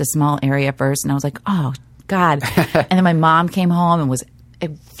test a small area first. And I was like, oh, God. And then my mom came home and was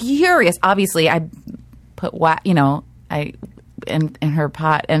furious. Obviously, I put in her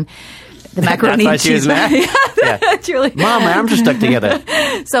pot and the macaroni That's why and cheese. she was mad? Yeah. That's really Mom, my arms are stuck together.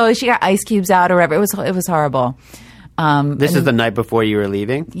 So she got ice cubes out or whatever. It was horrible. This is the night before you were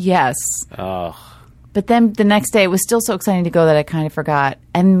leaving? Yes. Oh. But then the next day, it was still so exciting to go that I kind of forgot.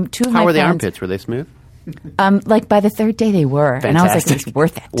 And two of my How were the friends, armpits? Were they smooth? by the third day, they were. Fantastic. And I was like, it was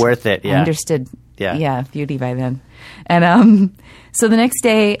worth it. Worth it, yeah. I understood, Yeah. beauty by then. And so the next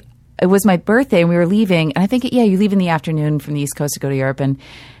day, it was my birthday, and we were leaving. And I think, you leave in the afternoon from the East Coast to go to Europe. And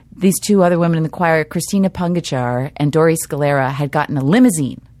these two other women in the choir, Christina Pungachar and Dori Scalera, had gotten a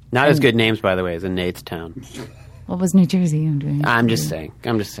limousine. Not as good names, by the way, as in Nate's town. What was New Jersey? I'm just saying.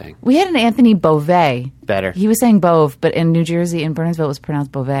 We had an Anthony Beauvais. Better. He was saying Bove, but in New Jersey, in Burnsville, it was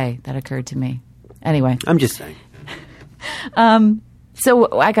pronounced Beauvais. That occurred to me. Anyway. I'm just saying.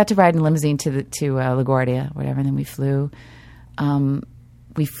 So I got to ride in a limousine to LaGuardia, whatever, and then we flew.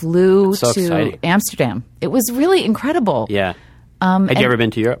 So to exciting. Amsterdam. It was really incredible. Yeah. Had you ever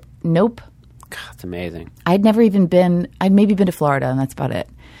been to Europe? Nope. God, it's amazing. I'd never even been. I'd maybe been to Florida, and that's about it.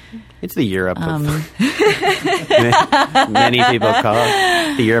 It's the Europe of many people call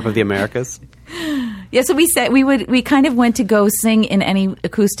it the Europe of the Americas. Yeah, so we kind of went to go sing in any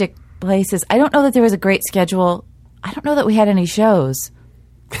acoustic places. I don't know that there was a great schedule. I don't know that we had any shows.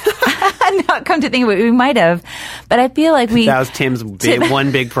 No, come to think of it, we might have, but I feel like That was Tim's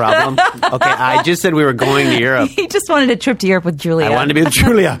one big problem. Okay, I just said we were going to Europe. He just wanted a trip to Europe with Julia. I wanted to be with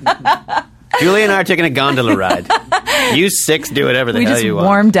Julia. Julia and I are taking a gondola ride. You six do whatever the we hell just you want.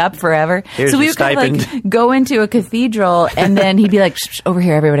 warmed up forever. Here's so we your would kind of stipend. go into a cathedral, and then he'd be like, shh, shh, over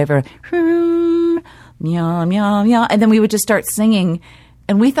here, everybody. Meow, meow, meow. And then we would just start singing.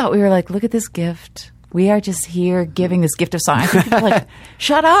 And we thought we were like, look at this gift. We are just here giving this gift of song. I think people are like,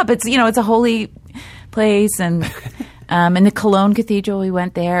 shut up. It's, it's a holy place. And in the Cologne Cathedral, we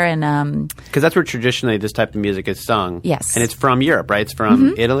went there. And because that's where traditionally this type of music is sung. Yes. And it's from Europe, right? It's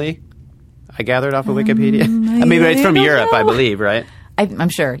from Italy. I gathered off of Wikipedia. I mean, it's from Europe, I believe, right? I'm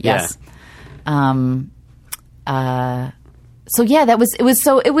sure, yes. Yeah. So yeah,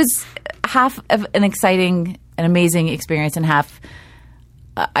 it was half of an exciting and amazing experience, and half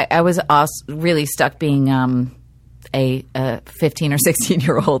I was really stuck being a 15 or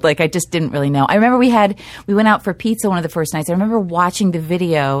 16-year-old. Like, I just didn't really know. I remember we went out for pizza one of the first nights. I remember watching the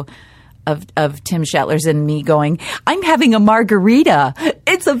video of Tim Shetler's and me going, I'm having a margarita.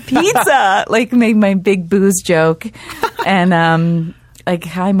 It's a pizza. Like, made my big booze joke. And, like,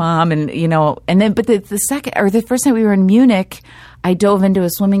 hi, Mom. And, and then, but the first night we were in Munich, I dove into a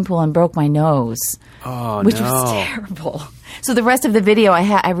swimming pool and broke my nose. Oh, which no. was terrible. So the rest of the video,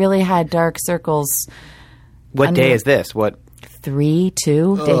 I really had dark circles. What day is this? What? 2,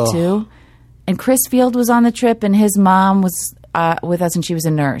 day 2. And Chris Field was on the trip, and his mom was with us, and she was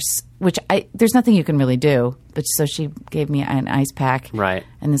a nurse, which there's nothing you can really do. But so she gave me an ice pack. Right.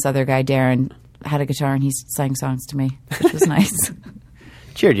 And this other guy, Darren, had a guitar, and he sang songs to me, which was nice.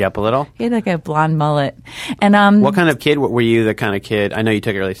 Cheered you up a little. He had like a blonde mullet. And what kind of kid were you? The kind of kid? I know you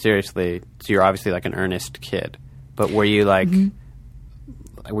took it really seriously, so you're obviously like an earnest kid. But were you like,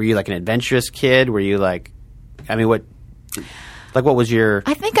 were you like an adventurous kid? Were you like, I mean, what was your?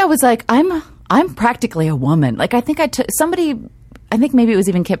 I think I was like, I'm practically a woman. Like, I think I think maybe it was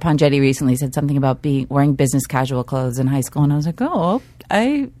even Kit Pongetti recently said something about wearing business casual clothes in high school, and I was like, oh,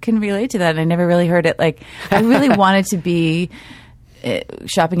 I can relate to that. And I never really heard it. Like, I really wanted to be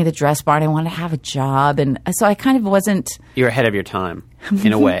shopping at the dress barn. I wanted to have a job, and so I kind of wasn't. You're ahead of your time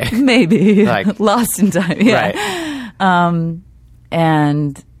in a way. Maybe like, lost in time. Yeah. Right.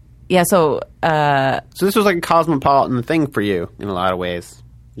 And yeah, so this was like a cosmopolitan thing for you in a lot of ways.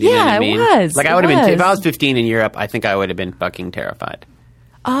 You know what I mean? It was. Like, I would have been, if I was 15 in Europe, I think I would have been fucking terrified.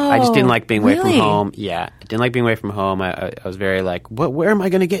 Oh, I just didn't like being away really? from home. Yeah, I didn't like being away from home. I was very like, where am I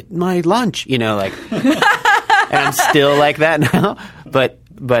going to get my lunch? Like, and I'm still like that now. But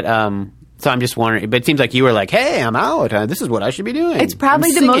So I'm just wondering, but it seems like you were like, hey, I'm out. This is what I should be doing. It's probably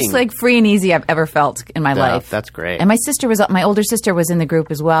I'm the most singing. like free and easy I've ever felt in my life. That's great. And my older sister was in the group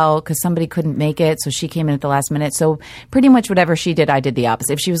as well because somebody couldn't make it, so she came in at the last minute. So pretty much whatever she did, I did the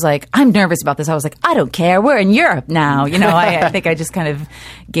opposite. If she was like, I'm nervous about this, I was like, I don't care. We're in Europe now. You know, I think I just kind of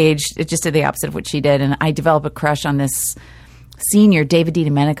gauged, it just did the opposite of what she did. And I developed a crush on this senior. David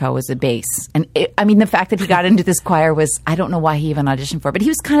DiDomenico was the bass. And the fact that he got into this choir was, I don't know why he even auditioned for it, but he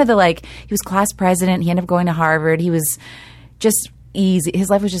was kind of he was class president. He ended up going to Harvard. He was just easy. His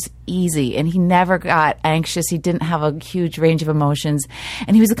life was just easy, and he never got anxious. He didn't have a huge range of emotions.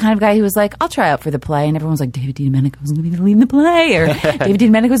 And he was the kind of guy who was like, I'll try out for the play. And everyone was like, David DiDomenico's going to be the lead in the play, or David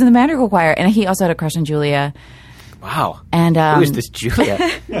DiDomenico's in the madrigal choir. And he also had a crush on Julia. Wow. And who is this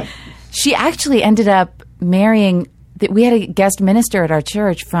Julia? She actually ended up marrying. We had a guest minister at our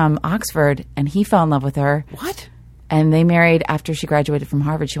church from Oxford, and he fell in love with her. What? And they married after she graduated from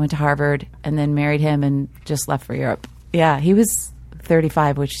Harvard. She went to Harvard and then married him and just left for Europe. Yeah, he was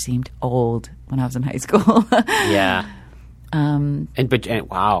 35, which seemed old when I was in high school. Yeah. And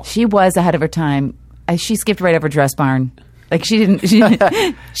wow. She was ahead of her time. She skipped right over Dress Barn. Like she didn't.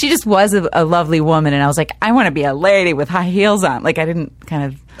 She just was a lovely woman, and I was like, I want to be a lady with high heels on. Like I didn't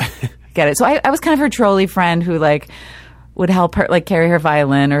kind of get it. So I was kind of her trolley friend who like would help her like carry her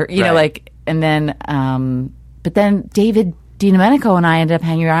violin or you know like. And then, but then David DiDomenico and I ended up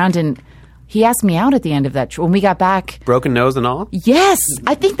hanging around, and he asked me out at the end of that. When we got back, broken nose and all. Yes,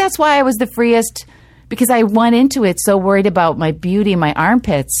 I think that's why I was the freest, because I went into it so worried about my beauty, my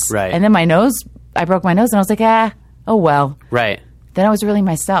armpits, right? And then my nose, I broke my nose, and I was like, oh well, right. Then I was really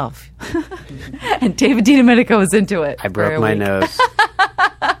myself, and David DiDomenico was into it. I broke my nose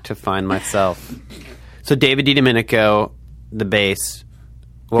to find myself. So David DiDomenico, the bass.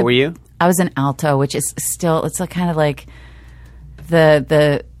 What were you? I was an alto, which is still, it's like kind of like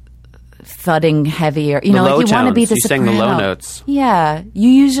the thudding heavier, you know, like you want to be the soprano. You sang the low notes. Yeah, you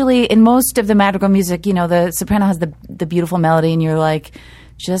usually in most of the madrigal music, you know, the soprano has the beautiful melody, and you're like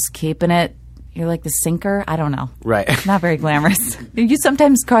just keeping it. You're like the sinker. I don't know. Right. It's not very glamorous. You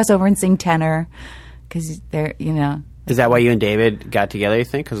sometimes cross over and sing tenor because they're, you know. Is that why you and David got together, you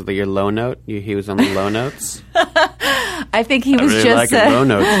think? Because of your low note? He was on the low notes? I think he was really just... like low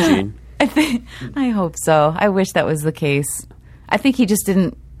notes, Gene. I hope so. I wish that was the case. I think he just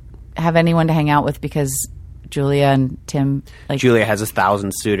didn't have anyone to hang out with because Julia and Tim... like Julia has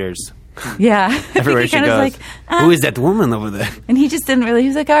 1,000 suitors. Yeah. Everywhere she goes. Like, who is that woman over there? And he just didn't really... He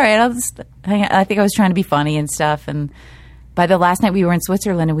was like, all right, I'll just hang out. I think I was trying to be funny and stuff. And by the last night we were in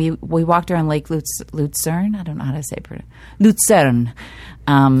Switzerland, and we walked around Lake Lucerne. I don't know how to say it. Lucerne.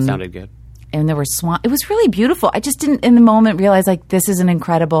 Sounded good. And there were swamps. It was really beautiful. I just didn't, in the moment, realize, like, this is an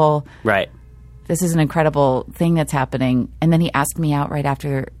incredible... Right. This is an incredible thing that's happening. And then he asked me out right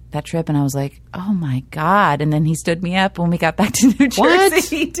after that trip, and I was like, oh, my God. And then he stood me up when we got back to New Jersey. What?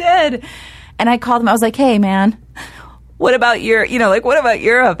 He did. And I called him. I was like, hey, man, what about what about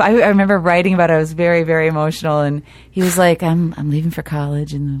Europe? I remember writing about it. I was very, very emotional. And he was like, I'm leaving for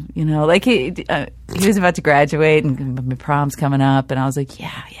college. And, you know, like he was about to graduate, and my prom's coming up. And I was like,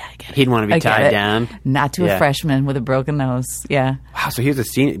 yeah, I get it. He'd want to be tied down. Not to a freshman with a broken nose. Yeah. Wow, so he was a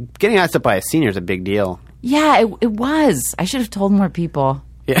senior. Getting asked up by a senior is a big deal. Yeah, it was. I should have told more people.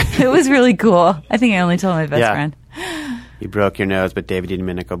 Yeah. It was really cool. I think I only told my best friend. You broke your nose, but David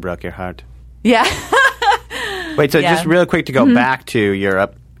DiDomenico broke your heart. Yeah. Wait, so just real quick to go back to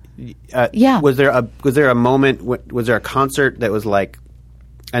Europe. Was there a moment? Was there a concert that was like?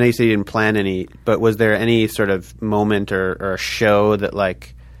 I know you said you didn't plan any, but was there any sort of moment or a show that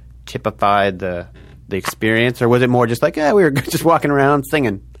like typified the experience, or was it more just like we were just walking around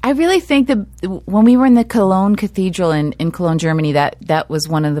singing? I really think that when we were in the Cologne Cathedral in Cologne, Germany, that was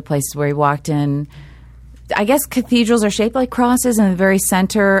one of the places where we walked in. I guess cathedrals are shaped like crosses, and the very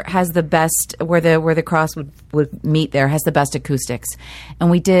center has the best, where the cross would meet there, has the best acoustics.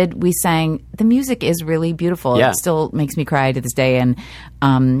 And we sang. The music is really beautiful. Yeah. It still makes me cry to this day. And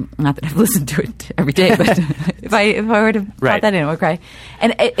not that I've listened to it every day, but if I were to put that in, I would cry.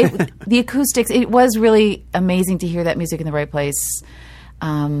 And the acoustics, it was really amazing to hear that music in the right place.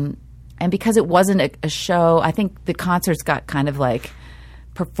 And because it wasn't a show, I think the concerts got kind of like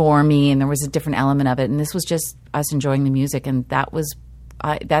performy, and there was a different element of it. And this was just us enjoying the music, and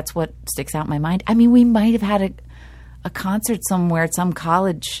that's what sticks out in my mind. I mean, we might have had a concert somewhere at some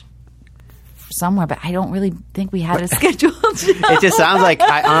college somewhere, but I don't really think we had a scheduled show. It just sounds like,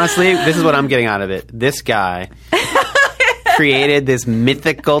 honestly, this is what I'm getting out of it. This guy created this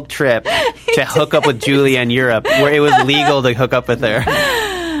mythical trip to hook up with Julia in Europe, where it was legal to hook up with her.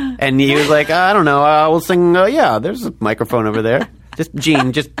 And he was like, I don't know, we'll sing, there's a microphone over there. Just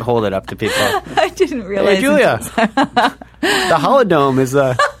Gene, just hold it up to people. I didn't realize. Hey, Julia, the Holodome is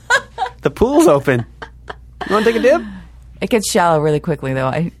the pool's open. You want to take a dip? It gets shallow really quickly, though.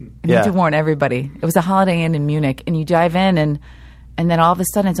 I need Yeah. to warn everybody. It was a Holiday Inn in Munich, and you dive in, and then all of a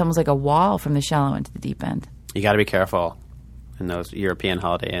sudden, it's almost like a wall from the shallow into the deep end. You got to be careful in those European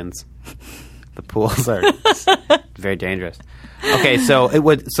Holiday Inns. The pools are very dangerous. Okay,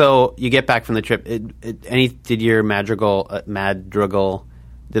 so you get back from the trip. Did your madrigal?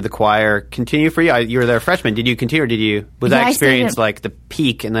 Did the choir continue for you? You were there a freshman. Did you continue, or was that experience like the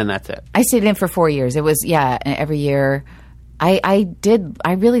peak and then that's it? I stayed in for 4 years. It was every year. I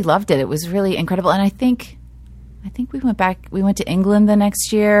really loved it. It was really incredible, and I think we went back. We went to England the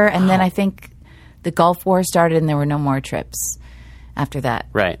next year, and then I think the Gulf War started, and there were no more trips after that.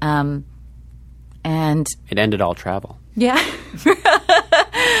 Right. And it ended all travel. yeah.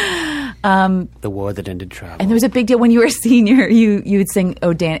 The war that ended travel. And there was a big deal when you were a senior. You would sing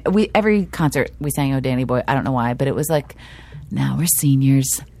 "Oh Danny." Every concert we sang "Oh Danny Boy." I don't know why, but it was like, now we're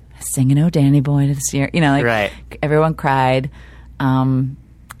seniors singing "Oh Danny Boy" to the senior. Right. Everyone cried,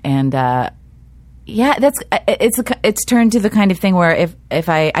 it's turned to the kind of thing where if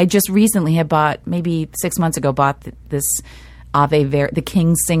I just recently had bought, maybe 6 months ago, this Ave Verum, the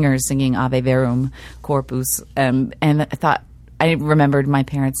King's Singers singing Ave Verum Corpus, and I remembered my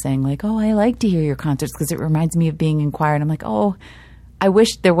parents saying like, "Oh, I like to hear your concerts because it reminds me of being in choir." And I'm like, "Oh, I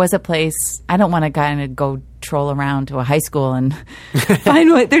wish there was a place. I don't want to kind of go troll around to a high school and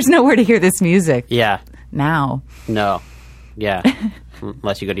find there's nowhere to hear this music." Yeah. Now. No. Yeah.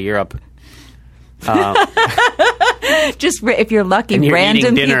 Unless you go to Europe. Just if you're lucky, And you're random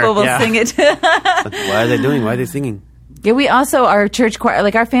eating dinner, people will yeah. sing it. Why are they doing? Why are they singing? Yeah, we also, our church choir,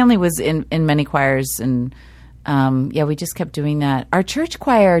 like our family was in many choirs, and we just kept doing that. Our church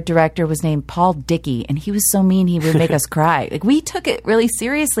choir director was named Paul Dickey, and he was so mean he would make us cry. Like, we took it really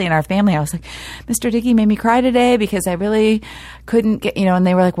seriously in our family. I was like, Mr. Dickey made me cry today because I really couldn't get, and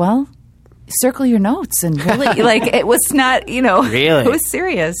they were like, well, circle your notes. And really, like, it was not, Really? It was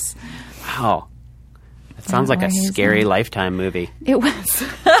serious. Wow. That sounds like a scary Lifetime movie. It was.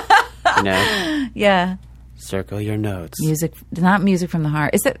 Yeah. Circle your notes. Music, not Music from the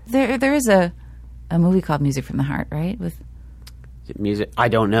Heart. Is that there is a movie called Music from the Heart, right? With music. I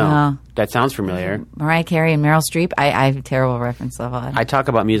don't know. Oh. That sounds familiar. Mariah Carey and Meryl Streep. I have a terrible reference level. I talk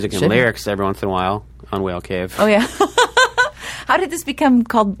about music and Shouldn't. lyrics every once in a while on Whale Cave. Oh yeah. How did this become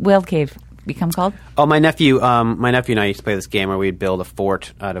called Whale Cave? Oh, my nephew and I used to play this game where we'd build a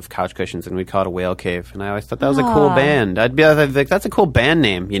fort out of couch cushions and we'd call it a Whale Cave. And I always thought that was a cool band. I'd be like, that's a cool band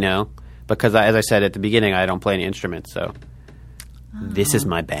name, because as I said at the beginning, I don't play any instruments, so this is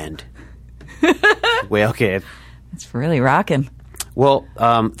my band. Whale Cave. It's really rocking. Well,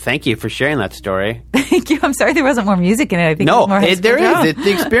 thank you for sharing that story. Thank you. I'm sorry there wasn't more music in it. I think No, it was more there is. It's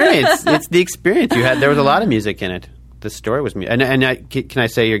the experience. It's the experience you had. There was a lot of music in it. The story was music. And can I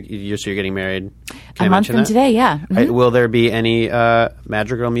say you're getting married? Can a I month mention from that? today, yeah. Mm-hmm. Will there be any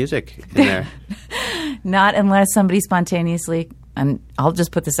madrigal music in there? Not unless somebody spontaneously, and I'll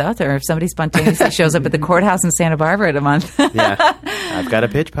just put this out there, if somebody spontaneously shows up at the courthouse in Santa Barbara in a month. Yeah. I've got a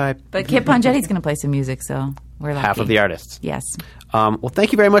pitch pipe. But Kit Pongetti's going to play some music, so we're lucky. Half of the artists. Yes. Well,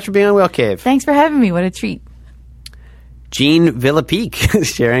 thank you very much for being on Whale Cave. Thanks for having me. What a treat. Jean Villepique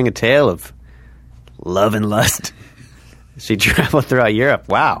sharing a tale of love and lust. She traveled throughout Europe.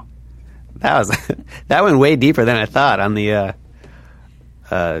 Wow. That went way deeper than I thought on the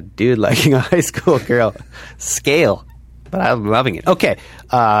dude liking a high school girl scale. But I'm loving it. Okay.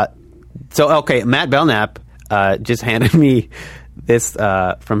 Matt Belknap just handed me this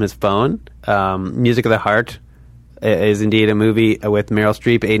from his phone. Music of the Heart is indeed a movie with Meryl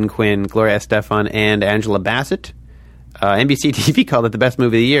Streep, Aidan Quinn, Gloria Estefan, and Angela Bassett. NBC TV called it the best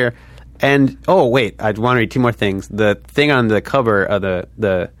movie of the year. And, I want to read two more things. The thing on the cover of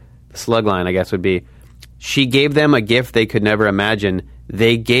the slug line, I guess, would be, she gave them a gift they could never imagine.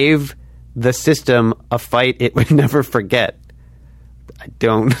 They gave the system a fight it would never forget.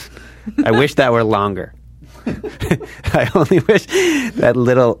 I wish that were longer. I only wish that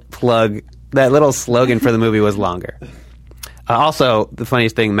little slogan for the movie was longer. Also, the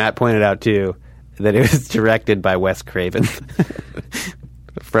funniest thing, Matt pointed out, too, that it was directed by Wes Craven.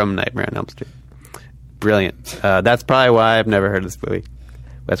 From Nightmare on Elm Street. Brilliant. That's probably why I've never heard of this movie.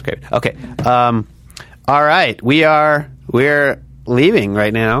 Wes Craven. Okay. All right. We're leaving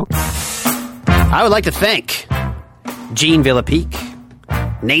right now. I would like to thank Jean Villepique,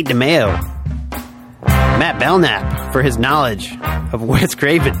 Nate DeMeo, Matt Belknap for his knowledge of Wes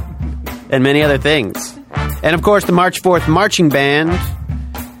Craven and many other things. And, of course, the March 4th Marching Band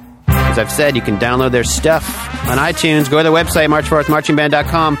As I've said, you can download their stuff on iTunes. Go to their website,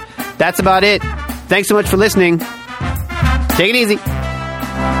 march4thmarchingband.com. That's about it. Thanks so much for listening. Take it easy.